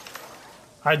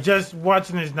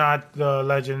 Watson is not the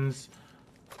legends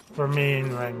for me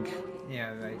in rank.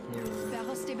 Yeah, like you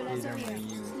Barrel stabilizer don't here. really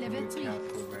use Level 3.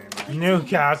 Newcastle very much.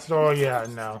 Newcastle, yeah,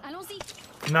 no, Allons-y.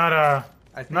 not a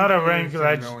I think not a you rank use them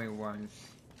legend. only once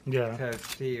Yeah. to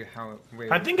see how it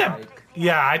I think I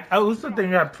also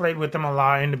think I played with him a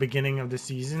lot in the beginning of the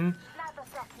season,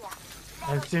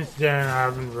 and since then I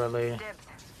haven't really.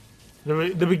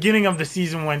 The beginning of the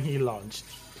season when he launched.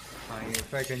 He was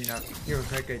like enough My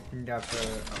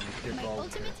developer.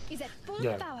 ultimate is at full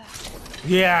Yeah. power.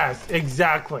 Yes,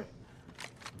 exactly.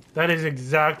 That is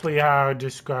exactly how I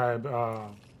describe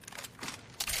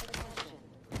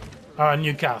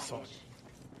Newcastle.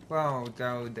 Well,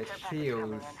 though the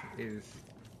shield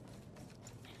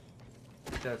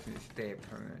doesn't stay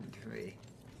permanently.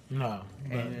 No.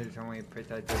 And it's only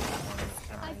protected on one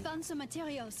I side. found some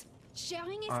materials.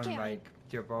 Sharing is caring. Unlike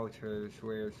Gibraltar's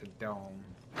where it's a dome.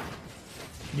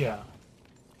 Yeah.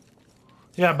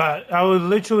 Yeah, but I would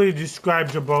literally describe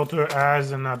Gibraltar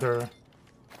as another.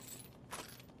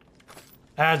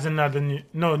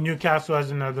 Newcastle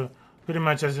as another. Pretty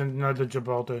much as another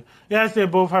Gibraltar. Yes, they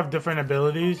both have different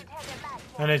abilities,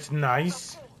 and it's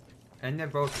nice. And they're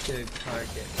both good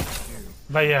targets too.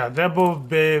 But yeah, they're both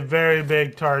big, very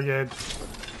big targets.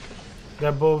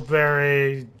 They're both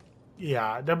very,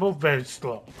 they're both very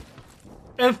slow.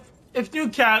 If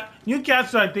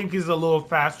Newcastle, I think, is a little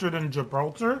faster than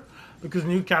Gibraltar because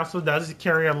Newcastle does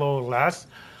carry a little less.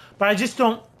 But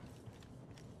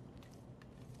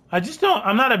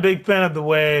I'm not a big fan of the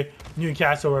way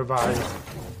Newcastle revives.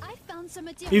 I found some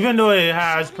materials. Even though it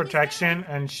has protection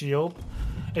and shield,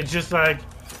 it's just like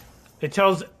it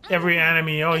tells every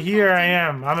enemy, "Oh, here I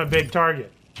am. I'm a big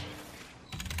target."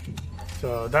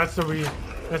 So that's the reason.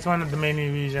 That's one of the main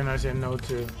reasons I said no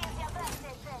to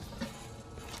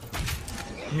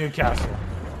Newcastle.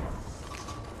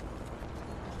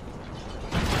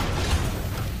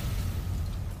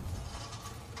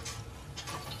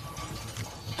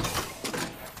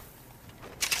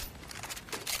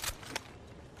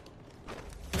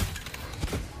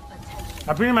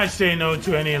 I pretty much say no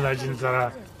to any legends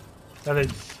that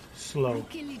it's slow.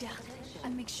 Kill leader.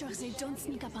 I'll make sure they don't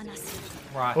sneak up on us.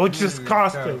 Right. Which is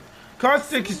Caustic.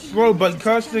 Caustic is slow, but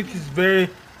Caustic is very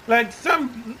like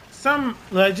some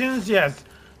legends. Yes,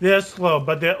 they're slow,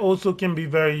 but they also can be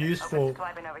very useful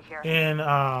in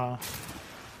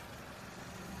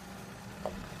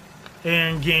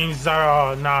games that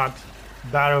are not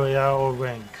battle royale or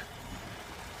rank.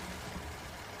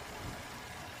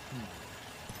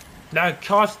 Like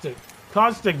Caustic,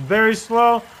 very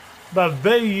slow, but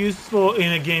very useful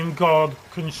in a game called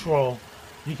Control.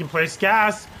 You can place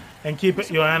gas and keep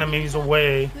your enemies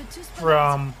away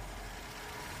from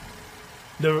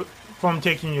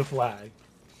taking your flag.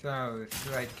 So it's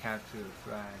like capture the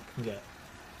flag. Yeah.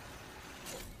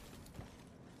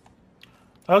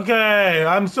 Okay,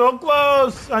 I'm so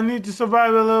close. I need to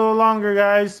survive a little longer,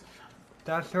 guys.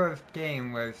 That sort of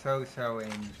game was so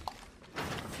in.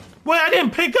 Wait, I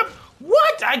didn't pick up.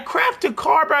 What? I crafted a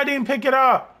car, but I didn't pick it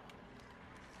up.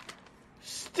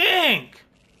 Stink.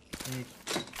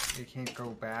 You can't go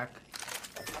back.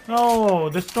 No,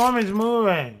 the storm is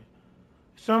moving.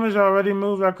 The storm is already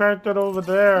moved. I crafted over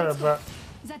there, but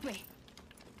That way.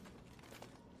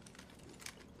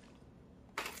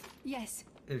 Yes.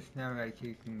 It's not like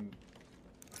you can.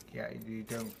 Yeah, you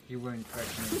wouldn't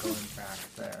recommend going back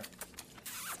there.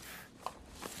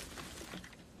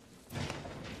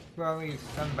 Well, at least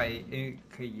somebody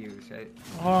could use it.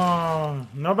 oh,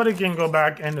 nobody can go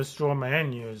back in the storm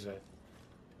and use it.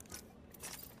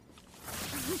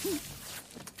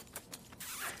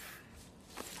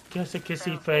 Kiss a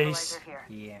kissy face.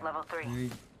 Yeah. Level 3.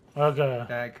 Okay.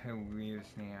 That could use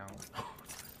now.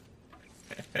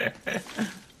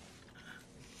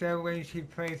 So when she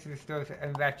places those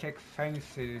electric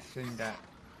fences in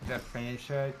the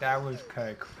finisher, that was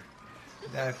kind of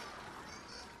that's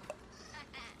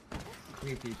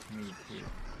creepy to me too.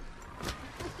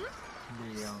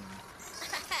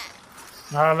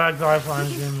 I like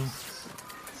lifelines, Jimmy.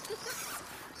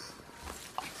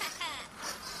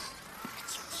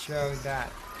 So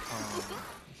that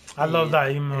I love that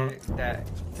emote. That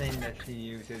thing that she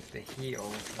uses to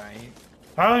heal, right?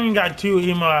 I only got 2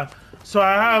 emo, so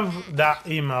I have that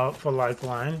emo for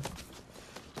lifeline.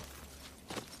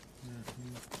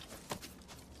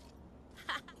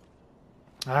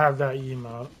 I have that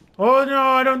emo. Oh no,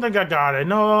 I don't think I got it.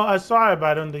 No, I saw it, but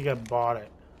I don't think I bought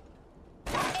it.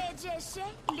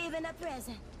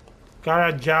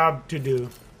 Got a job to do.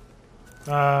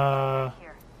 I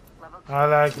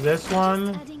like this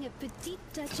one. Adding a petite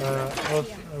touch I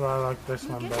like this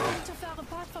one better. to far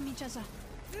apart from each other.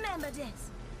 Remember this.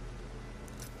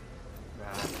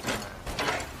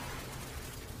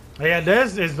 Yeah,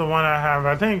 this is the one I have.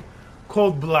 I think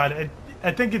Cold Blood.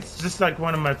 I think it's just like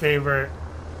one of my favorite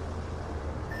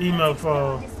emo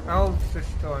for. Oh, it's the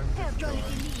storm.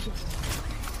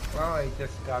 Well, I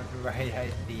just got right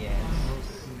at the end.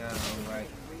 No, right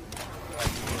at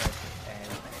the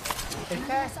end. Is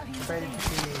that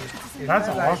crazy? That's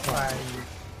awesome.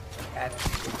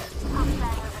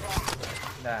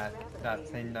 That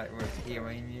thing that was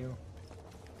healing you?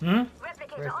 Hmm?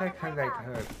 Was that kind of like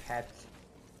her pet?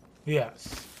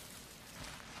 Yes.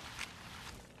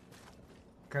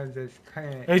 Because it's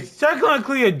kind of... It's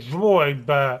technically a droid,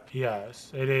 but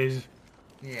yes, it is.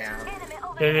 Yeah. Enemy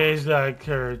over It is like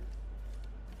her.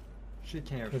 She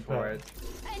can't Good afford it.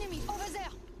 Enemy over there.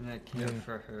 And I can't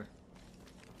for her.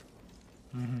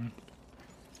 Mm-hmm.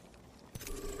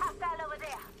 hostile over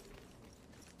there.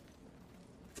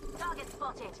 Target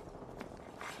spotted.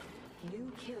 New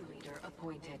kill leader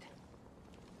appointed.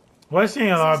 We're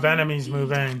seeing a lot of enemies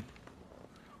move in.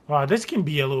 Wow, this can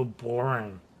be a little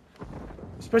boring.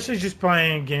 Especially just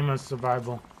playing a game of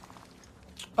survival.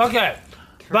 Okay.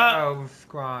 But 12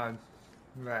 squads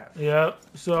left. yep.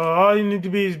 So all you need to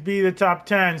be is be the top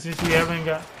 10 since we haven't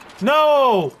got.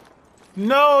 No!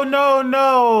 No! No!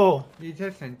 No! You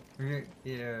just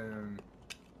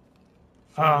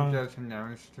Um, just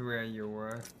announced where you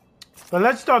were. But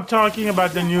let's start talking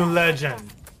about the new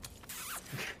legend.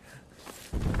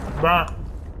 Bruh.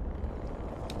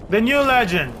 The new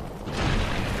legend.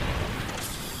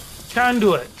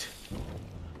 Conduit.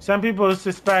 Some people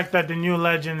suspect that the new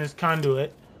legend is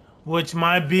Conduit, which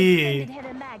might be...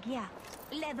 Heavy mag, yeah.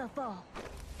 Level 4.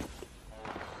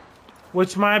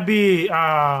 Which might be,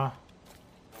 That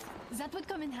would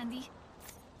come in handy.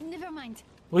 Never mind.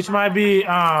 which might be,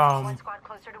 One squad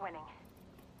closer to winning.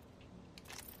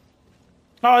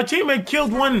 Oh, a teammate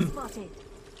killed one. Spotted.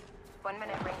 1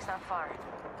 minute rings not far.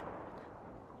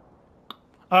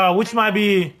 Which might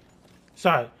be,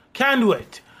 sorry,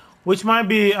 Conduit, which might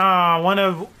be one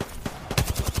of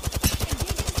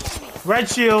Red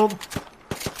Shield.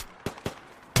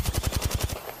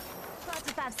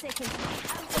 45 seconds.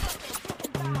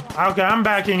 Okay, I'm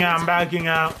backing out. I'm backing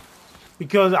out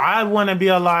because I want to be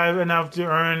alive enough to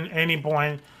earn any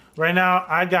point. Right now,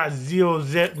 I got zero,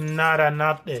 zip, nada,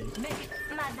 nothing.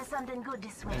 Might be something good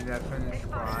this way. And that's in the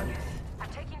squad. I'm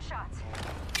taking shots.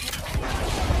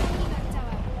 Evac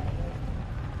tower.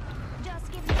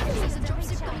 Just give me There's a the dropship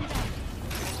recharge. coming down.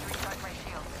 Recharge my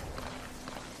shield.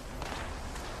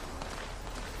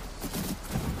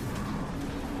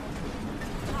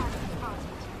 Target spotted.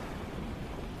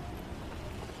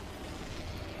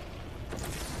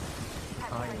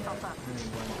 Oh Patch yeah, myself up.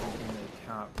 anyone in the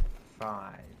top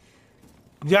 5.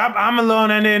 Yep, I'm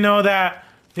alone, and they know that.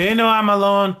 They know I'm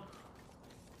alone.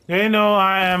 They know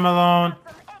I am alone.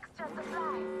 Some extra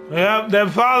supplies. Yep, they're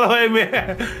following me.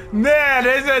 Man,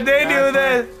 they said they knew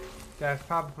this. That's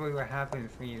probably what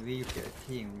happens when you leave your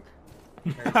team.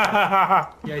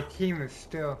 Your team is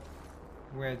still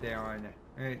where they are now.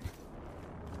 Right?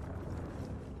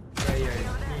 But your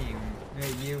team,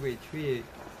 you retreated,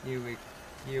 you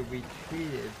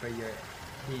retreated, but your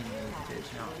team did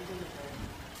not.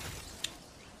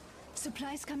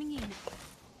 Supplies coming in.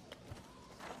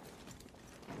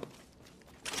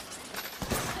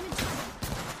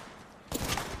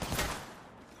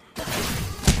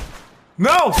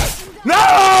 No!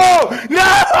 No!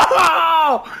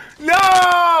 No!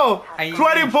 No!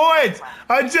 20 points!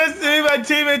 I just need my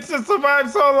teammates to survive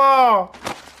so long!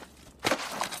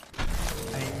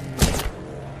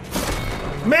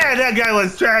 Man, that guy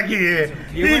was tracking it!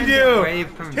 You He went knew! away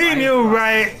from He knew, lifeline.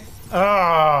 right?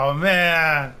 Oh,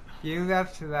 man. You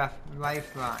left the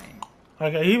lifeline.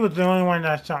 Okay, he was the only one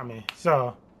that shot me,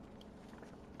 so...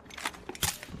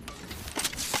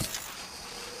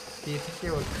 Do you think they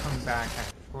will come back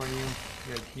for you,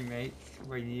 your teammates,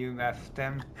 where you left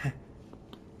them?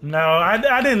 No,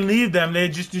 I didn't leave them. They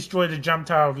just destroyed the jump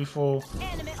tower before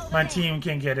Enemy over my there. team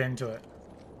can get into it.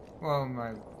 Well,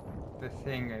 the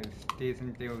thing is,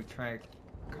 doesn't they will try to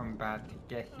come back to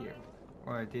get you?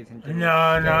 Or doesn't they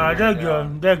No, stay no, where they're they are?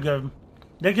 good. They're good.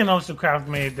 They can also craft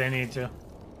me if they need to.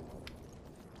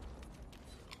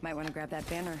 Might want to grab that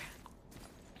banner.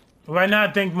 Right now,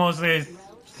 I think mostly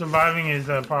surviving is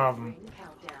a problem.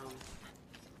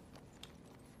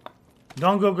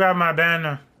 Don't go grab my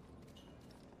banner.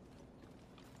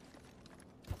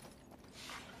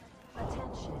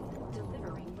 Attention,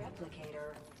 delivering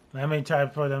replicator. Let me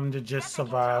type for them to just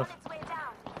survive. On its way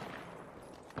down.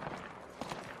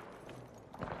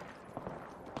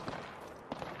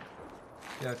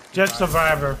 Just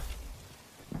survivor.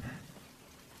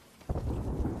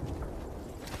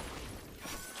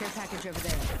 Care package over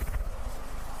there.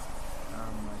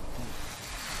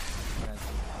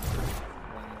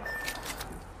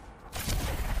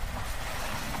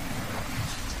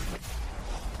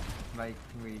 Like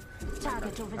we.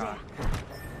 Target over there.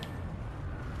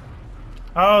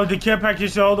 Oh, the care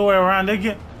package all the way around. They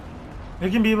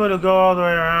can be able to go all the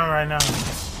way around right now.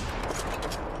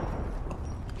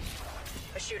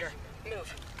 A shooter.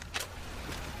 Move.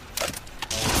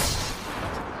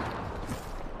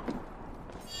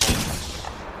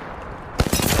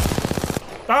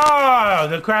 Oh,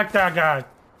 they cracked that guy.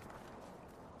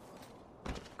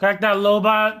 Crack that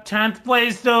Lobot. 10th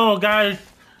place though, guys.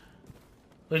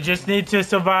 We just need to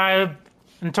survive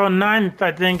until 9th.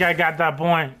 I think I got that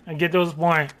point. I get those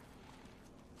points.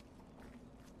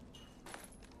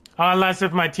 Unless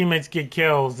if my teammates get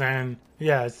kills, and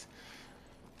yes.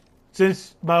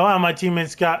 Since one of my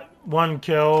teammates got 1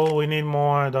 kill, we need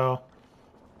more though.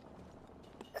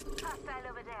 Hostile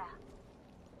over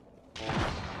there.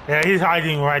 Yeah, he's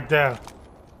hiding right there.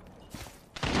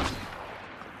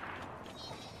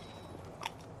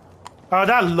 Oh,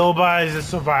 that Loba is a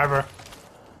survivor.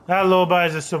 That Loba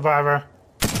is a survivor.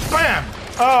 Bam!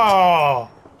 Oh!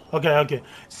 Okay.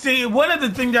 See, one of the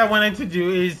things I wanted to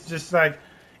do is just like,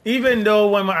 even though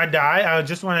when I die, I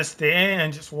just want to stay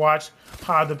and just watch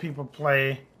how the people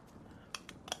play.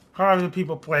 How the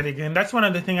people play the game. That's one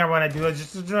of the things I want to do. I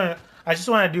just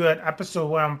want to do an episode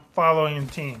where I'm following a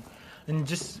team. And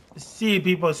just see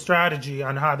people's strategy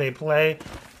on how they play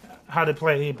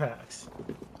Apex.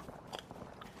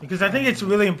 Because I think it's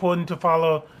really important to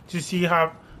follow, to see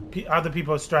how other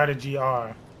people's strategy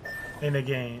are in the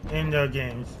game, in their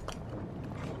games.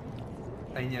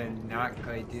 And you're not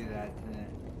going to do that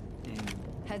in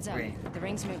Heads up. Wait. The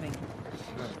ring's moving.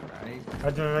 right?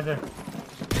 Right there.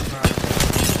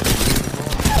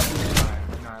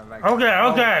 Like,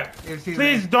 Okay. if he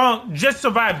Please land- don't. Just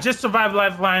survive. Just survive,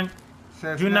 Lifeline.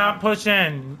 so it's Do not push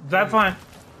in. Lifeline.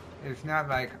 It's not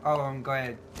like, oh, I'm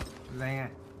going to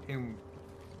land in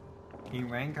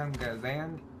rank. I'm going to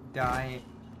land, die,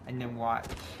 and then watch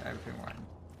everyone.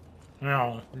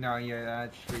 No. No, you're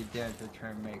actually there to try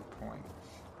and make points.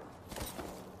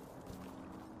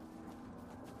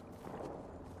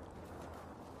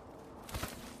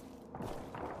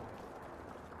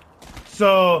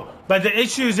 So, but the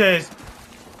issues is,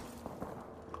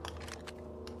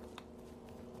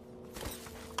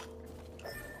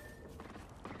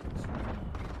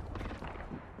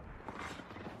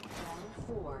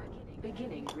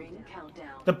 Beginning ring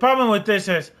countdown. the problem with this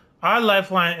is our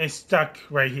Lifeline is stuck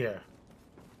right here.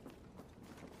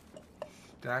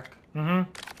 Stuck? Mm-hmm.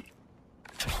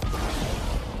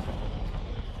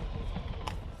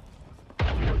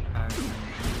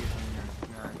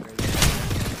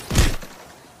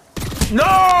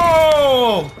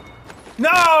 No! No!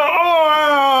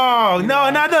 Oh! No,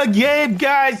 another game,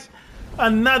 guys!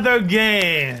 Another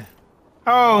game!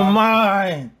 Oh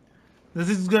my! This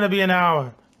is gonna be an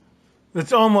hour. It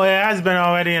has been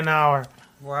already an hour.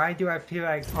 Why do I feel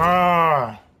like...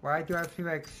 Ah! Why do I feel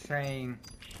like saying...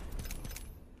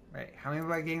 Wait, how many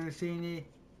more games do you need?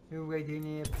 Who do you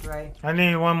need to play? I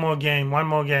need one more game. One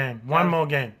more game.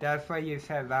 That's what you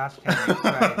said last time you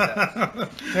played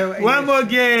this. So One more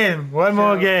game. One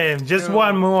more game. Just so-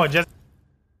 one more. Just.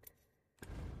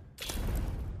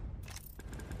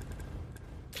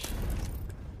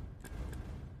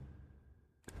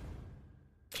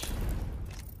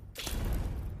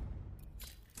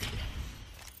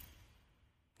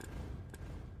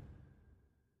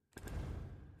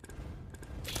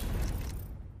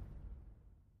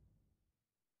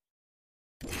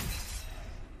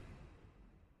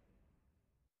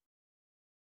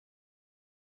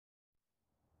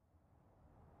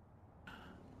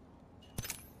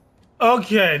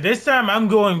 Okay, this time I'm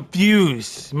going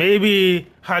Fuse. Maybe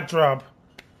Hot Drop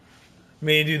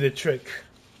may do the trick.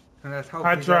 And let's hope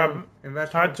Hot you Drop, don't- and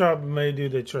let's Hot hope- Drop may do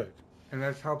the trick. And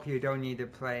let's hope you don't need to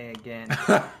play again.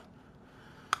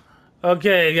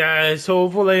 Okay, guys.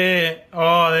 Hopefully,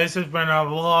 this has been a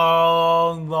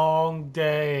long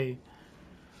day.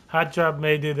 Hot Drop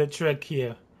may do the trick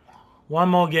here. One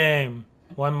more game.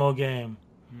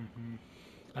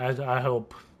 I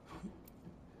hope.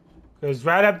 Because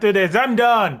right after this, I'm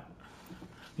done.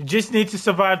 You just need to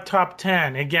survive top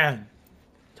 10 again.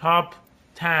 Top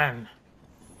 10.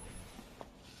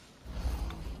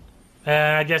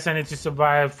 And I guess I need to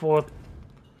survive 8th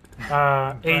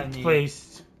place.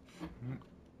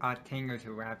 Tinger's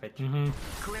a rabbit.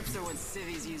 Clips are what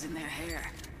civvies use in their hair.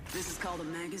 This is called a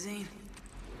magazine.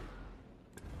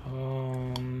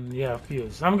 Yeah,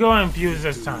 Fuse. I'm going Fuse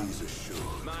this time.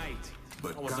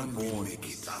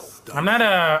 I'm not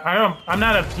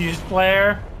a Fuse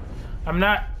player.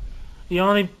 The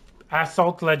only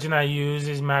Assault Legend I use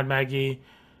is Mad Maggie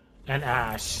and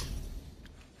Ash.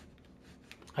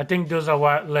 I think those are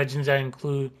what legends I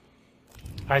include.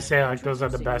 I say like those are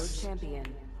the best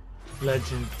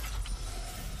legend.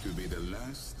 To be the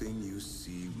last thing you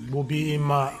see Will be in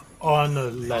my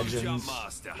honor legends.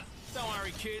 Master. Don't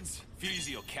worry, kids.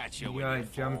 Fusey will catch you when You're a you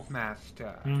jump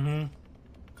master.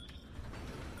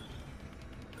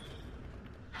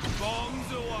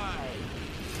 Bombs away.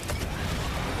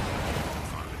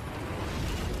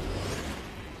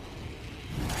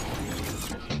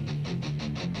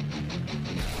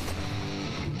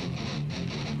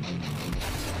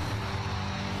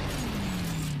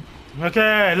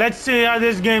 Okay, let's see how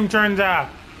this game turns out.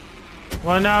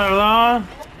 We're not alone.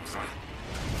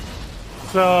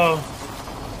 So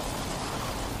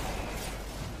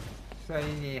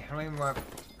you need how many more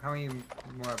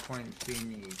points do you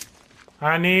need?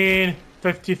 I need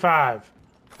 55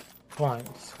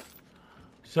 points.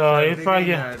 So if I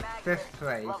get 5th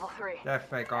place,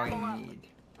 that's like all you need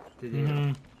to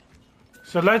do.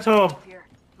 So let's hope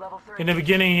in the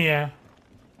beginning here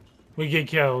we get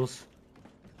kills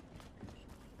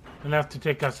enough to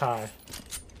take us high.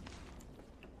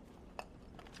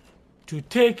 To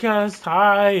take us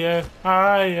higher,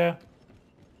 higher.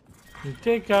 To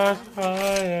take us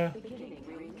higher.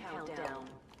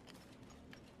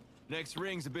 Next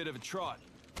ring's a bit of a trot.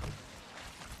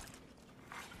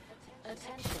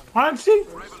 Hansi?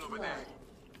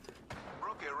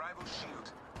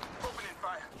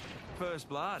 First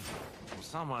blood.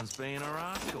 Someone's being a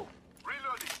rascal.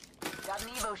 Got an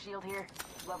Evo shield here.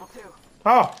 Level 2.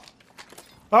 Oh.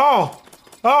 Oh.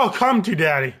 Oh, come to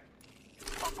daddy.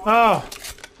 Oh.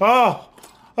 Oh.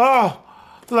 Oh.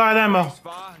 Light ammo.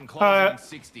 Far and closing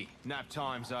 60. Nap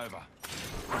time's over.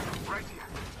 Right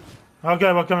here.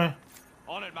 Okay, we're coming.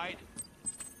 On it, mate.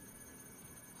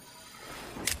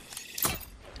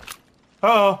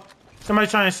 Uh-oh.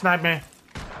 Somebody's trying to snipe me.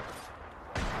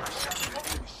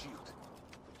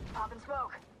 Pop and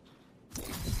smoke.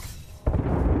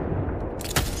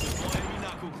 Enemy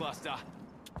knuckle cluster.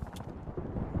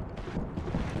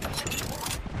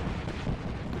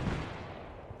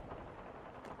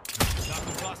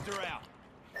 Knuckle cluster out.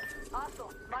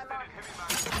 Hostile. My mark.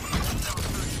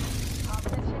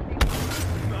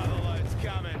 Mother load's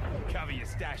coming. Cover your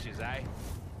stashes, eh?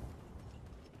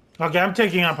 Okay, I'm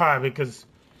taking up high because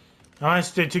I want to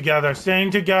stay together.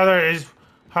 Staying together is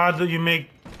how do you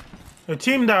make a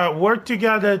team that work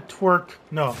together twerk.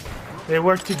 No, they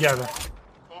work together.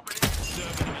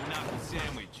 Serving him a knuckle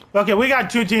sandwich. Okay, we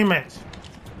got 2 teammates.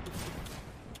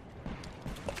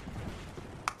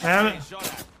 Being shot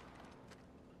at.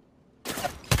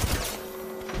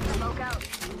 Smoke out.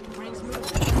 Rings moving.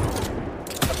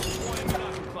 Deploying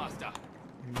knuckle cluster.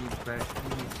 You need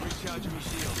Recharging your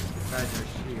shield. better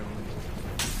shield.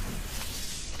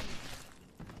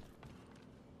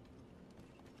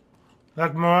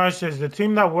 Like Mirage says, the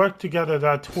team that work together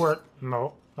that twerk.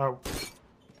 No,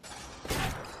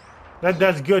 that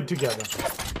does good together.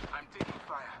 I'm taking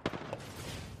fire.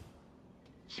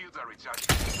 Shields are recharging.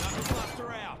 Knuckle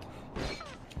cluster out.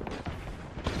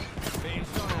 Being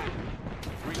shot at.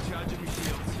 Recharging your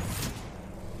shields.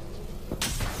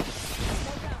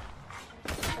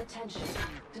 Attention,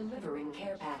 delivering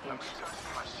care package.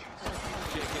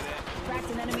 Check it out. Cracked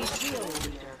an enemy shield.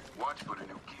 Watch for the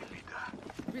new kill leader.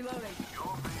 Reloading.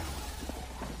 Your view.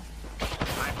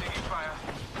 I'm taking fire.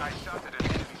 I shot at an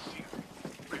enemy shield.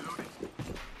 Reloading.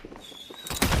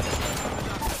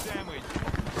 Knuckle sandwich.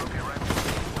 Okay, right.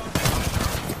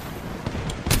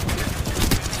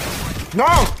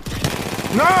 No!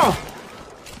 No!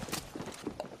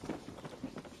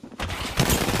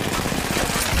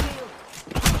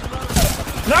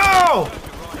 No!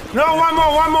 No, one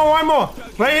more!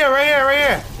 Right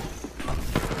here.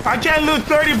 I can't lose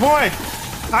 30 points.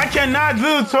 I cannot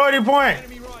lose 30 points.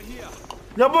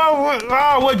 Yo, boy,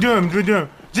 we're doomed.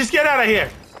 Just get out of here.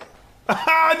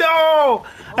 Oh, no!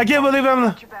 I can't believe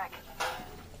I'm...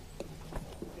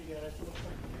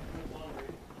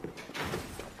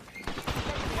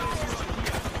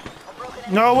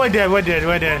 No, we're dead.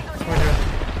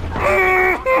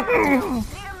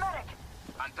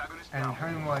 And how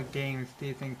many more games do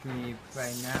you think we need to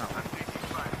play now?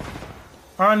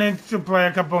 I need to play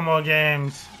a couple more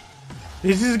games.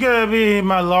 This is gonna be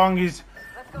my longest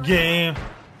game.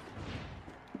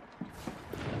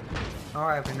 Oh,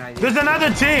 I have an idea. There's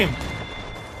another team.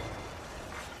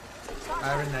 I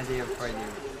have an idea for you.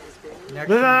 There's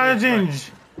another team.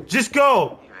 Just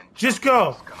go.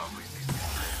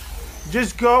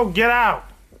 Get out.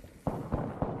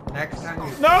 Next time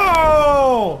you...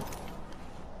 No!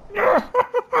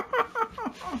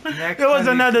 There was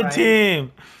another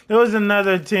team.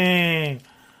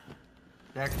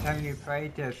 Next time you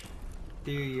play, just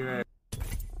do your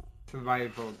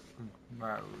survival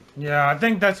mode. Yeah, I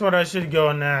think that's what I should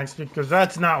go next because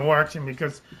that's not working.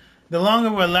 Because the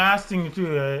longer we're lasting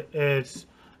to it, it's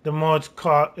the more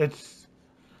it's.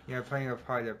 You're playing with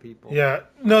harder people. Yeah,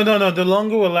 no. The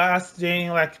longer we're lasting,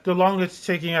 like the longer it's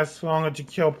taking us longer to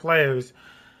kill players,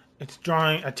 it's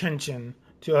drawing attention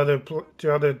to other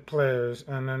players,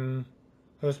 and then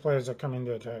those players are coming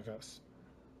to attack us.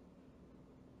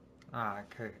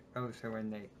 Okay. Also,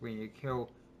 when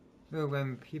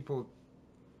people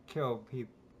kill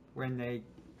people, when they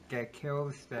get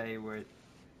kills, they would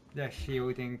the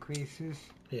shield increases.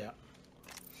 Yeah.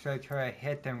 So try to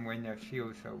hit them when their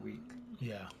shields are weak.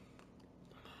 Yeah.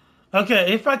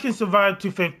 Okay, if I can survive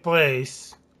to 5th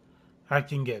place, I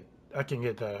can get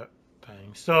that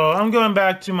thing. So I'm going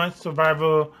back to my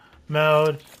survival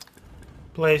mode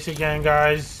place again,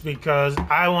 guys, because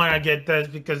I want to get this,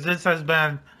 because this has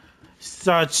been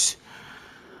such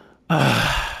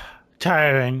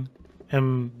tiring.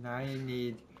 Now you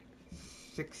need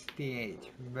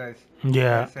 68. But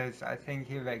Yeah. it says, I think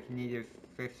he like needed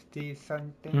 50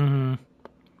 something. Mm-hmm.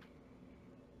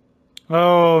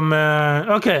 Oh man.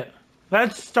 Okay.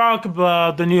 Let's talk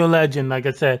about the new legend. Like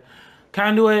I said,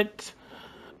 Conduit.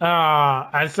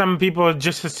 And some people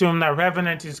just assume that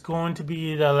Revenant is going to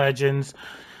be the legends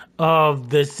of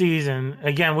the season.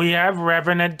 Again, we have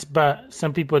Revenant, but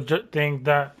some people think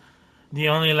that the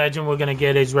only legend we're gonna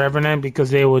get is Revenant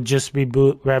because they will just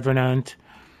reboot Revenant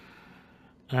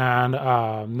and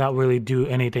not really do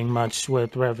anything much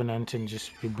with Revenant and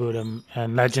just reboot him.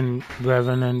 And Legend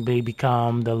Revenant may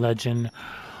become the legend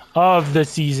of the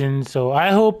season. So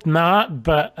I hope not,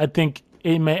 but I think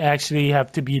it may actually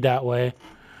have to be that way.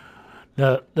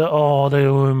 All they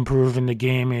will improve in the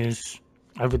game is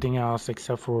everything else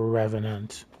except for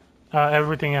Revenant.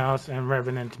 Everything else and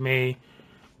Revenant may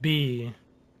be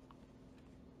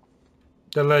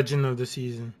the legend of the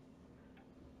season.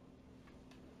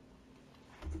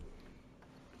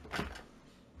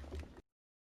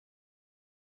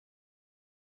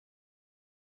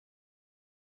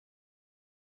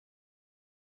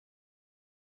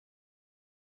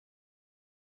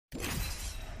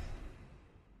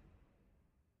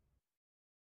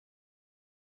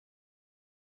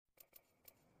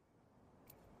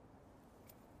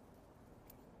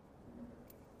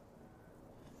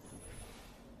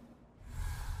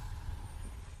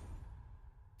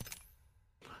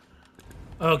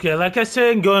 Okay, like I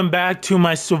said, going back to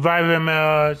my survivor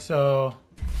mode, so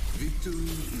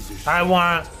I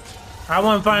want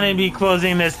finally be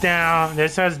closing this down.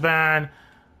 This has been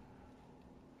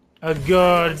a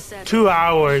good 2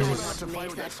 hours. Not to play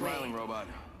with that smiling robot.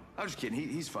 I'm just kidding.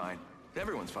 He's fine.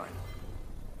 Everyone's fine.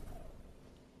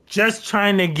 Just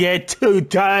trying to get to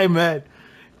diamond.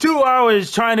 2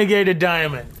 hours trying to get a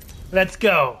diamond. Let's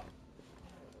go.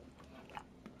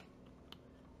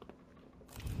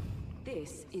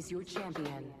 This is your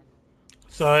champion.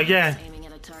 So again,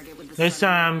 this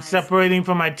time I'm separating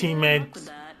from my teammates,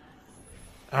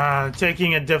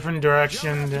 taking a different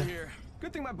direction.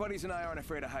 Good thing my buddies and I aren't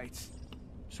afraid of heights.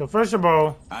 So first of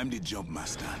all, I'm the jump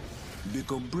master.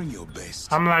 Biko, bring your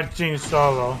best. I'm like Team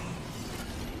Solo.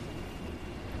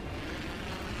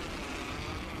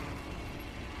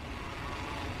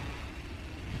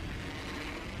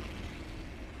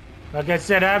 Like I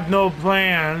said, I have no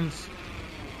plans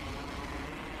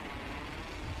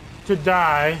to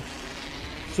die,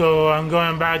 so I'm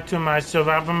going back to my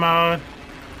survival mode.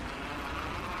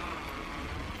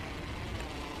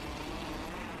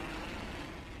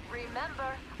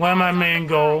 Where my main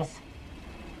goal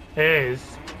is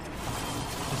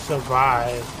to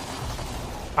survive.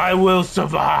 I will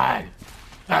survive.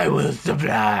 I will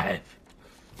survive.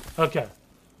 Okay.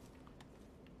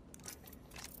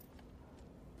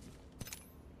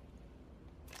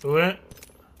 Do it.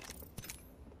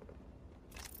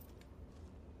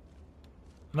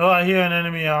 No, I hear an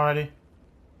enemy already.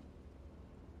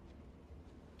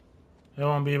 They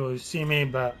won't be able to see me,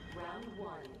 but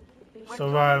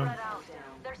survive.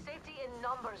 There's safety in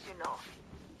numbers, you know.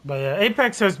 But yeah,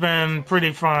 Apex has been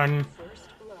pretty fun.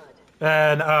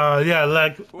 And yeah,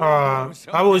 like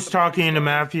I was talking to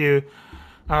Matthew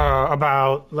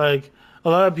about like a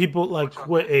lot of people like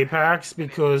quit Apex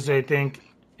because they think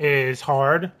it's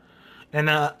hard. And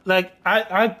like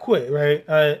I quit, right?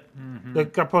 The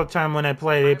couple of times when I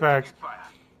played Apex,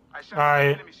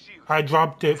 I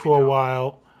dropped it for a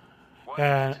while.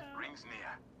 And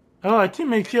oh, a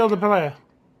teammate killed the player.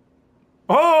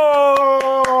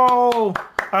 Oh!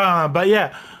 But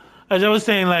yeah, as I was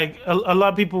saying, like a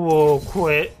lot of people will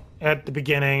quit at the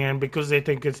beginning, and because they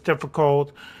think it's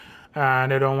difficult,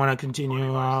 and they don't want to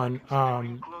continue on.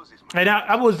 And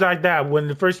I was like that when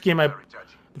the first time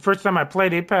I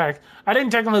played Apex. I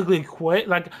didn't technically quit.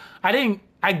 Like I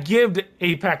gave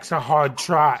Apex a hard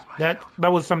try. That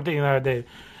was something that I did.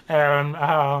 And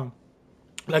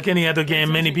like any other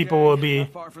game, many people will be.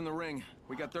 Not far from the ring.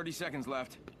 We got 30 seconds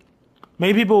left.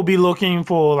 Many people will be looking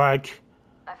for like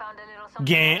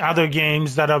other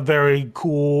games that are very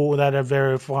cool, that are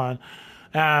very fun.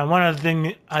 One of the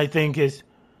things I think is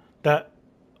that.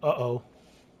 Uh-oh.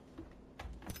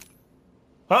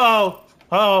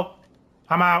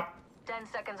 I'm out. 10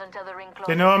 seconds until the ring closes.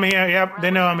 They know I'm here. Yep,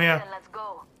 they know I'm here. Let's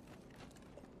go.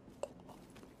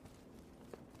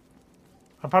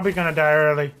 I'm probably gonna die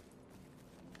early.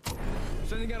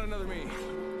 Sending out another me.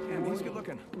 Damn, he's good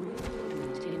looking.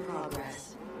 In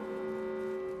progress.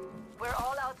 We're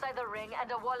all outside the ring,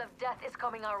 and a wall of death is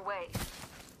coming our way.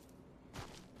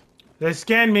 They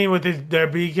scanned me with their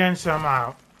beacon, so I'm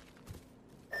out.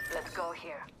 Let's go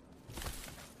here.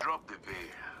 Drop the veil.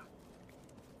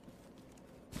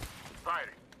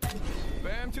 Firing.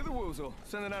 Bam to the woozle.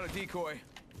 Sending out a decoy.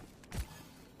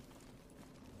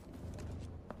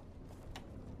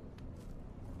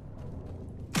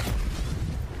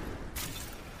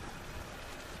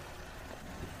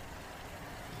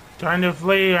 Trying to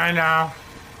flee right now.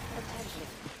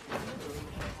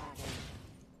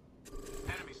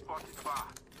 Enemy spotted far.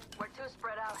 We're too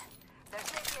spread out. They're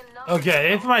taking enough.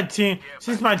 Okay, if my team,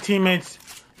 since my teammates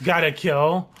got a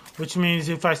kill, which means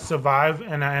if I survive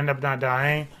and I end up not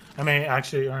dying, I may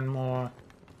actually earn more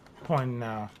point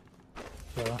now.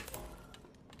 So,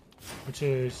 which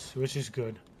is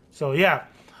good. So yeah,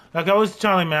 like I was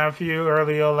telling Matthew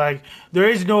earlier, like there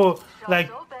is no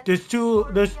like there's two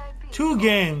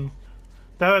games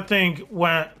that I think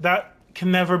that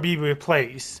can never be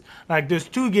replaced. Like there's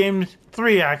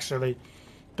three actually,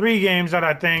 3 games that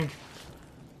I think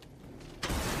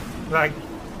like.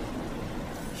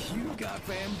 You got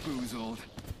bamboozled.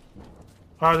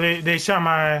 Oh, they shot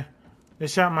my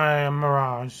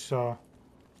Mirage, so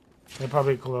they're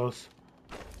probably close.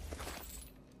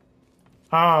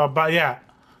 Oh, but yeah,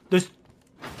 there's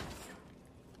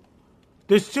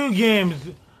 2 games.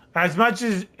 As much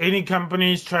as any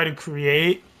companies try to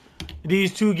create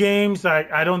these 2 games, like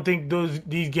I don't think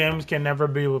these games can never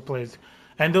be replaced.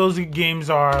 And those games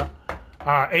are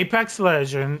Apex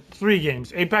Legends, 3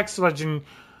 games: Apex Legends,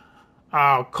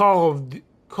 Call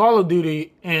of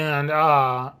Duty, and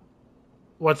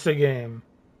what's the game?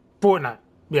 Fortnite.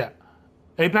 Yeah,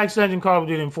 Apex Legends, Call of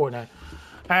Duty, and Fortnite.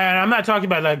 And I'm not talking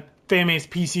about like famous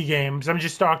PC games. I'm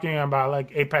just talking about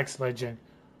like Apex Legends.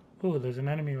 Ooh, there's an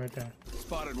enemy right there.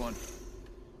 Spotted one.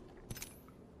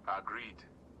 Agreed.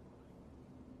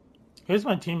 Here's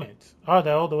my teammates. Oh,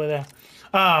 they're all the way there.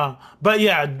 But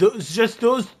yeah, just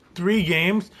those 3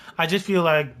 games, I just feel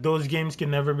like those games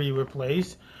can never be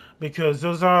replaced because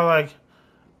those are like,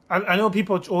 I know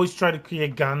people always try to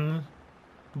create gun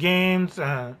games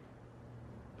and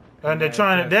they're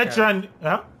trying. They're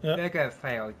gonna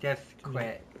fail. Just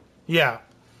quit. Yeah.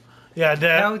 Yeah,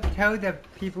 tell the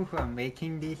people who are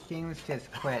making these games just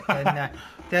quit.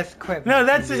 Just quit. No,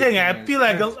 that's the thing. I feel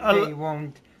like they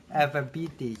won't ever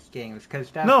beat these games because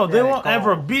that's no, they won't goal.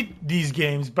 ever beat these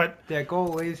games. But their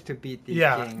goal is to beat these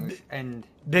games, and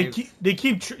they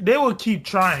will keep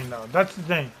trying though. That's the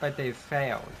thing. But they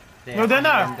failed. No, they're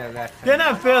not. They're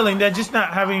not failing. They're just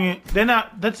not having it. They're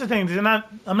not. That's the thing. They're not.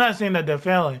 I'm not saying that they're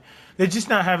failing. They're just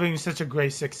not having such a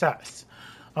great success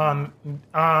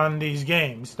on these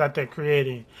games that they're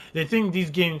creating. They think these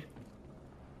games.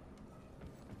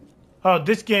 Oh,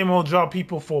 this game will draw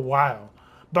people for a while,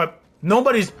 but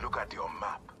nobody's. Look at your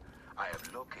map. I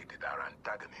have located our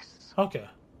antagonists. Okay.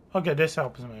 Okay, this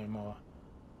helps me more.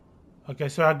 Okay,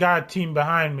 so I got a team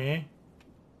behind me.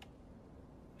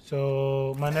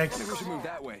 So my next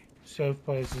safe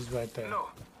place is right there. No.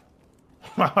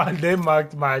 They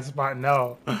marked my spot.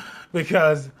 No,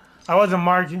 because I wasn't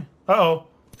marking. Uh-oh.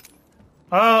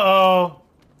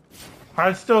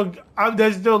 They're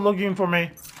still looking for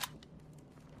me.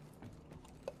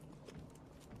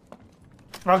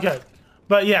 Okay,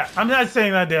 but yeah, I'm not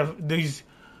saying that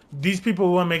these people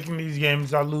who are making these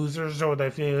games are losers or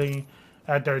they're failing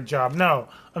at their job. No,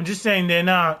 I'm just saying they're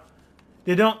not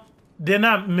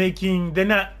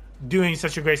doing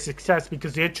such a great success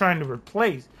because they're trying to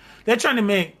replace. They're trying to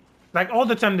make, like all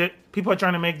the time that people are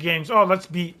trying to make games. Oh, let's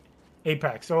beat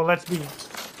Apex. Oh, let's beat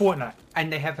Fortnite.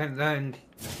 And they haven't learned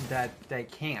that they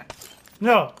can't.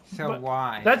 No. So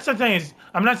why? That's the thing is,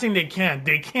 I'm not saying they can't.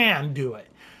 They can do it.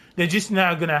 They're just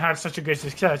not gonna have such a great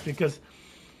success because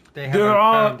they haven't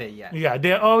found it yet. Yeah,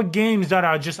 they're all games that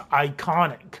are just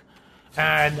iconic.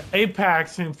 And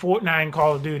Apex and Fortnite and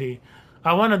Call of Duty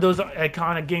are one of those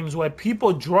iconic games where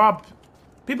people drop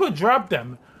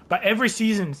them, but every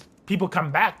season people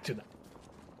come back to them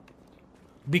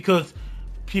because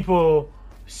people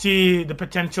see the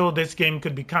potential this game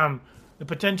could become, the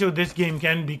potential this game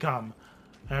can become,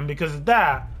 and because of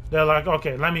that, they're like,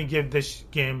 okay, let me give this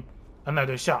game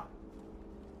another shot.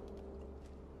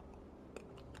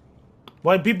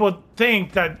 Why people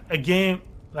think that a game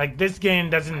like this game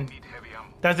doesn't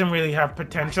really have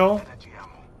potential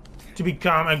to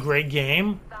become a great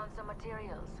game,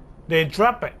 they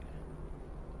drop it.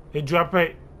 They drop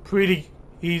it pretty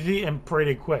easy and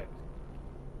pretty quick.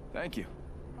 Thank you.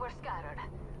 We're scattered.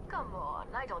 Come on,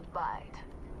 I don't bite.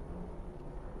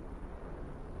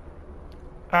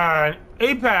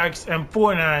 Apex and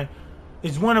Fortnite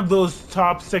is one of those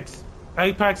top 6.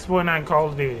 Apex, Fortnite, Call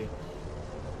of Duty.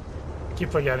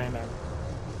 Keep forgetting that.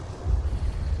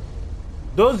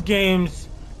 Those games,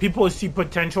 people see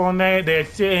potential in there. They're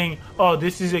saying, "Oh,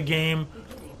 this is a game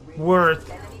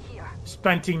worth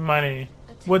spending money,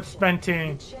 worth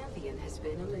spending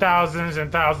thousands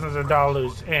and thousands of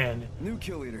dollars in. New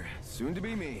kill leader, soon to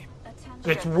be me.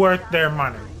 It's worth their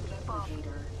money."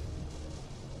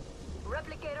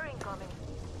 Replicator incoming.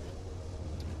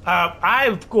 I,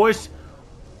 of course,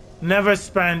 never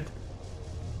spent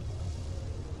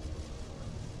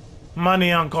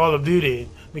money on Call of Duty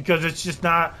because it's just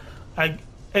not.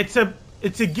 It's a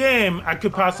game I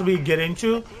could possibly get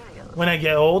into when I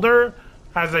get older.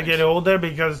 As I get older,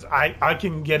 because I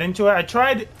can get into it. I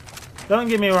tried. Don't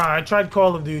get me wrong. I tried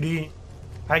Call of Duty.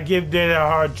 I gave it a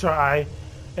hard try,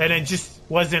 and it just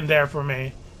wasn't there for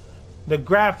me. The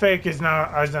graphic is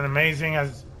not as amazing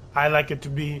as I like it to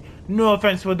be. No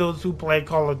offense for those who play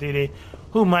Call of Duty,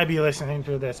 who might be listening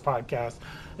to this podcast.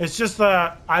 It's just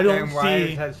I don't Then why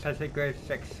see. is that such a good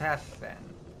success then?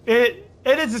 It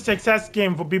is a success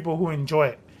game for people who enjoy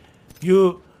it.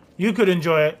 You could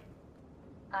enjoy it.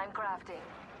 I'm crafting.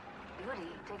 Beauty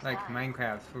takes Like time.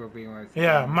 Minecraft will be one of the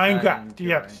Yeah, games I Minecraft. enjoy.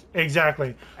 Yes,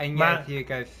 exactly. And yet you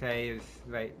guys say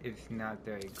it's not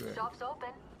very good. Shop's open.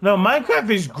 No, Minecraft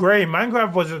is great.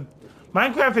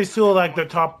 Minecraft is still like the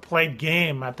top played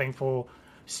game, I think, for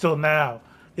still now.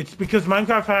 It's because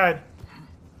Minecraft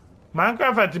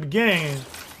at the beginning,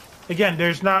 again,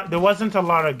 there wasn't a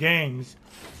lot of games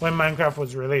when Minecraft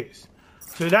was released.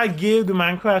 So that gave the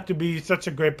Minecraft to be such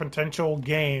a great potential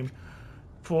game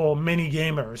for many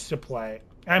gamers to play.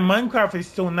 And Minecraft is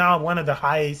still now one of the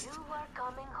highest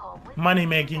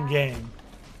money-making game.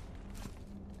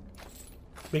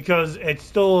 Because it's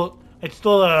still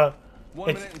a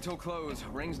 1 minute until close.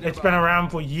 Rings it's been around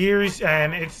for years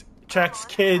and it attracts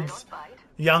kids,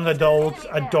 young adults.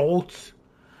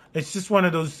 It's just one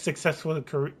of those successful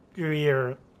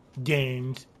career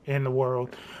games in the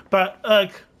world. But I'm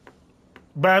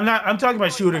talking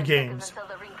about shooter games.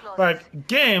 Like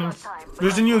games,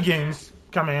 there's a new games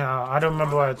coming out. I don't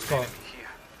remember what it's called.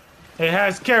 It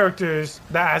has characters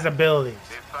that has abilities.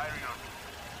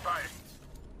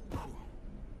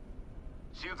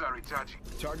 Shields are recharging.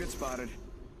 Target spotted.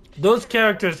 Those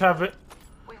characters have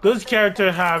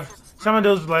some of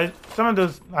those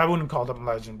I wouldn't call them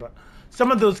legend, but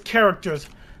some of those characters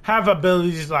have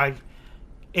abilities like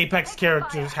Apex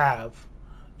characters have.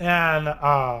 And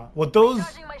with those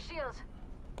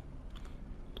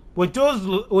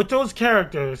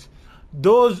characters,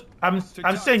 I'm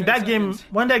saying that game,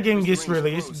 when that game gets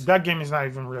released, that game is not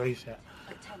even released yet.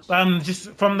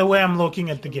 Just from the way I'm looking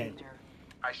at the game.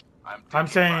 I'm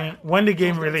saying when the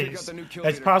game releases,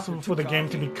 it's possible for the game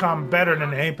to become better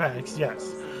than Apex, yes.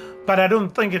 But I don't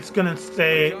think it's going to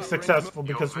stay successful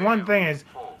because one thing is,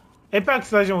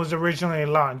 Apex Legends was originally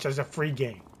launched as a free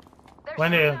game.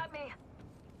 When they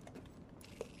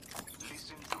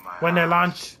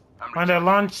launched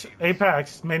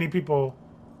Apex, many people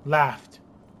laughed.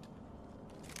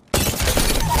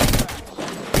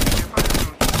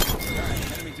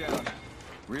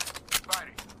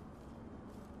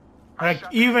 Like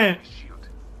even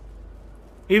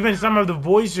some of the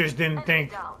voicers didn't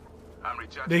think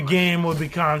the game would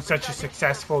become such a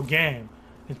successful game.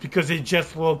 It's because it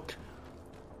just looked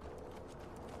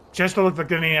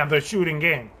like any other shooting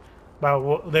game.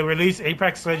 But they released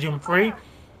Apex Legends free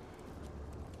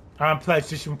on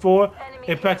PlayStation 4.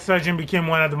 Apex Legends became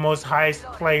one of the most highest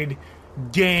played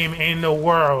game in the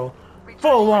world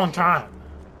for a long time.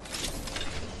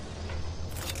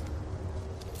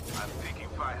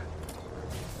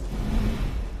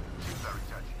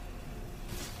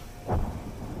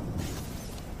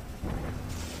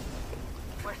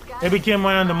 It became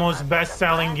one of the most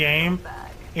best-selling game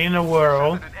in the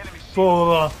world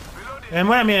for, it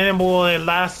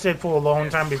lasted for a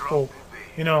long time before,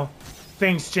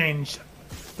 things changed.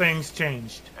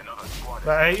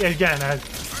 But again, I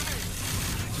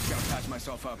just gotta patch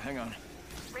myself up. Hang on.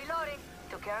 Reloading.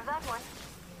 Took care of that one.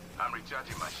 I'm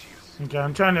recharging my shields. Okay,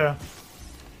 I'm trying to.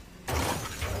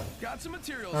 Got some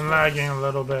materials. I'm lagging a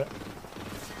little bit.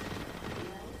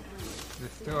 The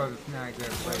store is not a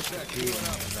good place to be in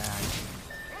the bag.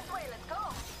 This way, let's go.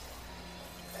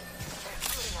 They're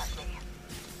shooting at me.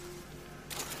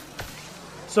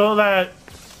 So that.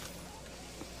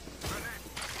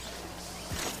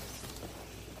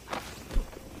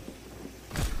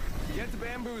 Get the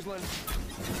bamboozling.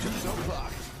 2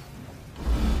 o'clock.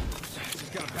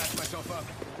 Just gotta patch myself up.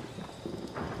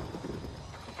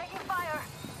 Taking fire.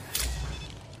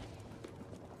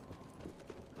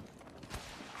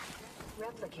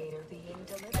 Replicator being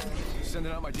delivered.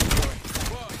 Sending out my decoy.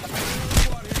 Whoa,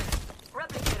 squad here.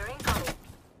 Replicator incoming.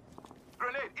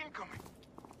 Grenade incoming.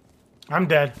 I'm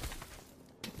dead.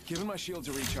 Giving my shields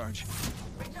a recharge.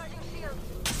 Recharging shield.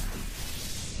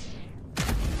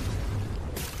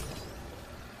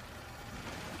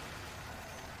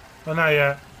 But not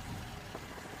yet.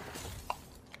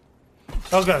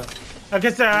 Okay. Like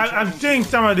I said, I'm seeing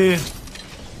some of these.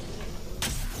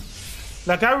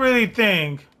 Like, I really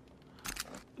think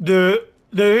there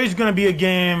is going to be a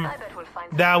game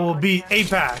that will beat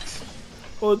Apex.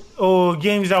 Or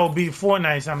games that will beat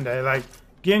Fortnite someday. Like,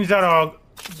 games that are...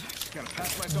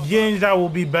 games that will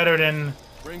be better than...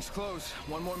 Rings close.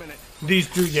 1 more minute. These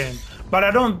 2 games. But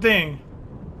I don't think...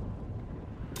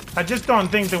 I just don't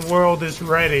think the world is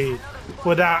ready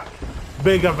for that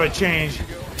big of a change. See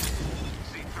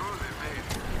through them, babe.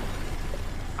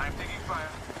 I'm taking fire.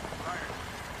 Fire.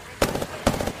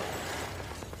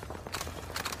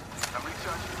 I'm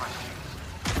recharging my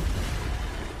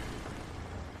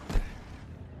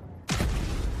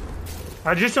shields.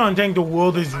 I just don't think the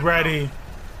world is ready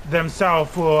themselves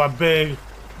for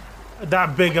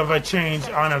that big of a change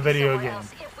on a video game.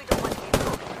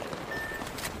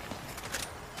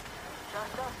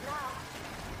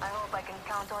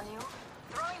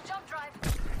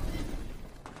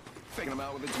 Taking him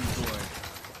out with a decoy.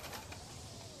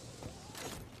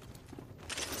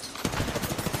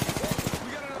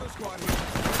 We got another squad here.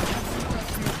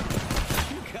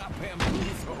 You got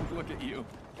bamboozled. Look at you.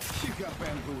 You got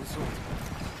bamboozled.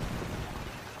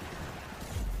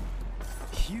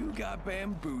 You got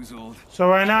bamboozled. So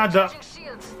right now the...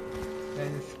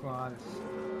 10 squads.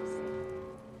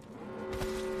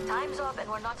 Time's up and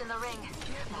we're not in the ring.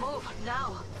 Move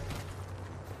now.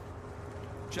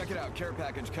 Check it out. Care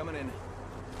package coming in.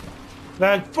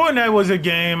 Like, Fortnite was a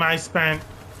game I spent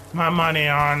my money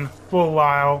on for a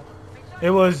while.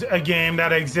 It was a game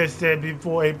that existed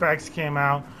before Apex came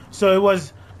out. So it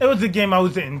was a game I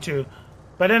was into.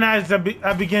 But then as I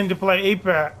began to play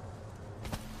Apex,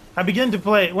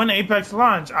 when Apex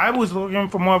launched, I was looking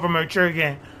for more of a mature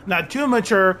game. Not too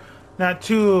mature, not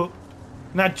too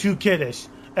kiddish.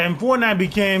 And Fortnite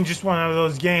became just one of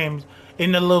those games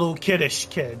in the little kiddish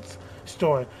kids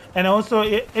store. And also,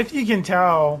 if you can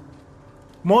tell,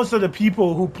 most of the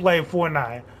people who play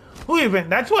Fortnite,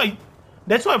 that's why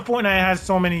Fortnite has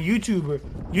so many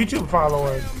YouTube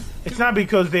followers. It's not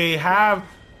because they have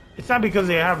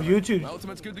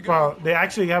YouTube. Well, they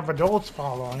actually have adults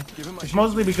following. It's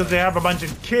mostly because they have a bunch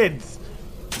of kids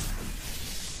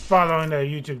following their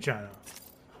YouTube channel.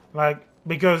 Like,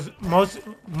 because most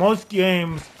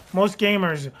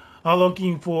gamers are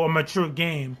looking for a mature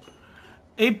game.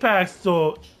 Apex,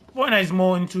 so Fortnite is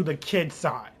more into the kid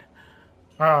side.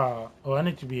 Oh, I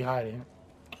need to be hiding.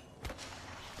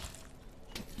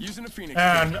 Using a Phoenix.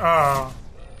 And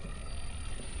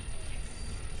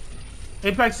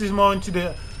Apex is more into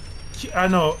the... I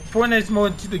know, Fortnite is more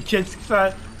into the kids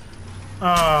side.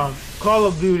 Call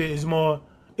of Duty is more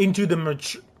into the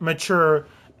mature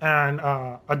and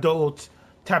adult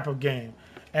type of game.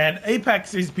 And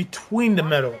Apex is between the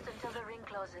middle.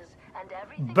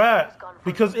 But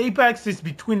because Apex is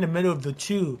between the middle of the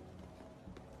two.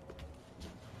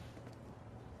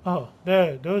 Oh,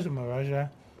 there's a Mirage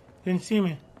there. Didn't see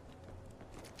me.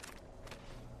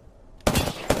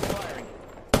 Firing.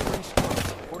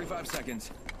 45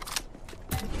 seconds.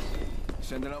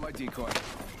 Sending out my decoy.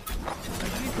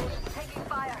 Taking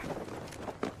fire.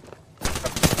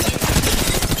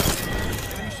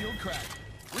 Enemy shield cracked.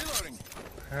 Reloading.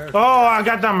 Oh, I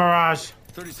got that Mirage.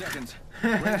 30 seconds.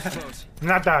 Range close.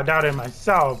 Not that I doubted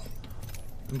myself.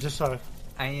 I'm just like...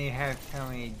 I have so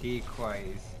many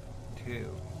decoys,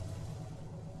 too.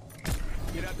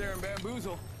 Get out there and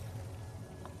bamboozle.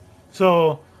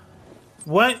 So,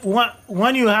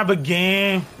 when you have a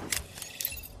game...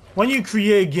 When you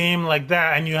create a game like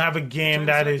that and you have a game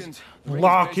that is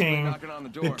blocking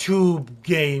the two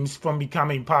games from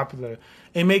becoming popular,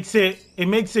 it makes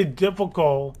it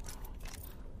difficult.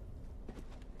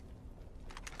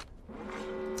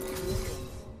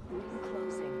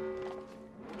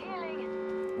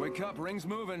 Wake up, ring's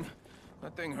moving.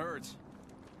 That thing hurts.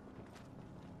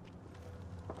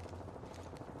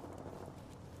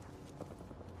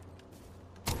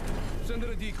 Send it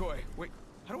a decoy. Wait,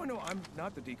 how do I know I'm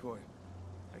not the decoy?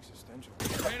 Existential.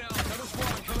 Hey now, another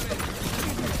squad coming in.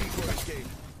 Decoy escape.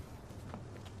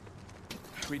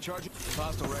 Recharging.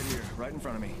 Hostile right here, right in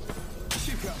front of me.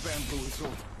 You got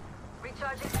bamboozled.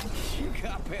 Recharging. You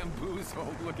got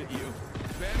bamboozled. Look at you.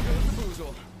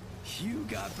 Bamboozled. You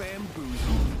got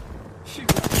bamboozled. You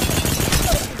got...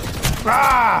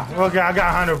 Ah! Okay, I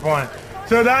got 100 points.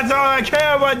 So that's all I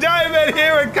care about. Diamond,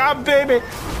 here it comes, baby.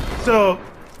 So,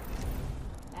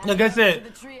 like I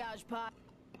said,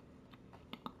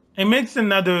 it makes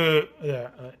another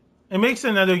it makes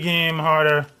another game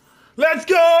harder. Let's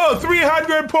go!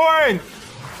 300 points!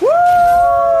 Woo!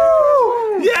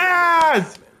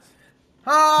 Yes!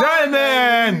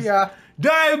 Diamonds!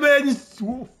 Diamonds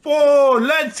 4!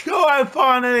 Let's go! I'm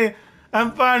finally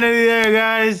there,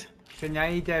 guys. So now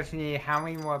you definitely how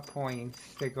many more points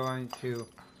to go into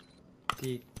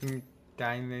the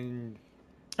diamond?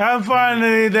 I'm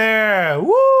finally there.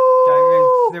 Woo!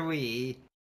 Diamond 3.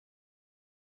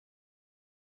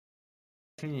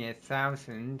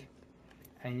 1,000,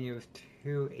 and it was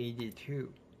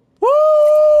 282. Woo!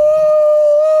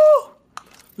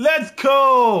 Let's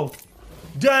go!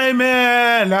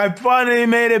 Diamond! I finally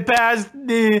made it past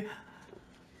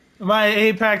my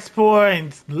Apex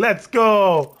points. Let's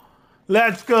go!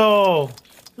 Let's go!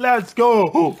 Let's go!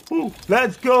 Ooh, ooh.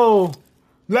 Let's go!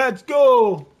 Let's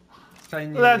go! So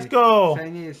Let's go! So I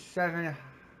need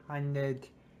 700.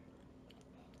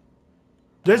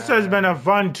 This has been a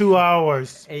fun 2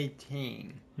 hours.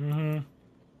 18. Mm-hmm.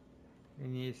 We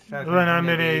need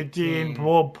 718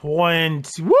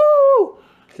 points. Woo!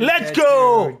 Let's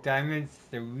go! Diamond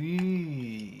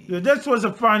 3. Yeah, this was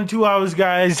a fun 2 hours,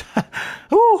 guys.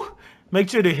 Woo! Make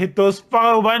sure to hit those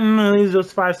follow button, leave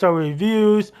those 5-star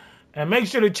reviews, and make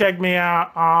sure to check me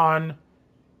out on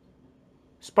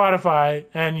Spotify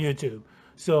and YouTube.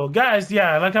 So, guys,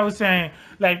 yeah, like I was saying,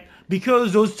 like,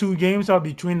 because those two games are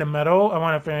between the middle, I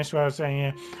want to finish what I was saying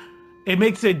here. It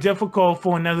makes it difficult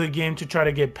for another game to try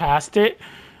to get past it,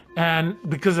 and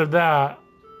because of that,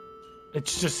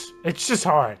 it's just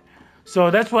hard. So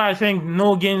that's why I think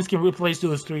no games can replace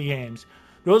those 3 games.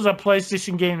 Those are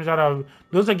PlayStation games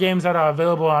those are games that are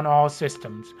available on all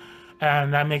systems,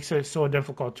 and that makes it so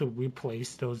difficult to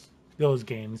replace those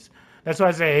games. That's why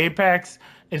I say Apex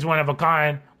is one of a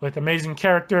kind with amazing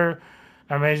character,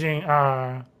 amazing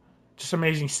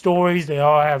stories. They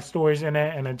all have stories in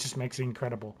it, and it just makes it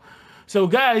incredible. So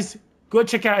guys, go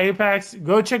check out Apex.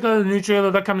 Go check out the new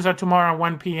trailer that comes out tomorrow at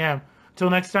 1 p.m.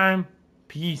 Till next time,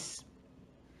 peace.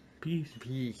 Peace.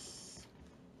 Peace.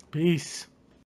 Peace.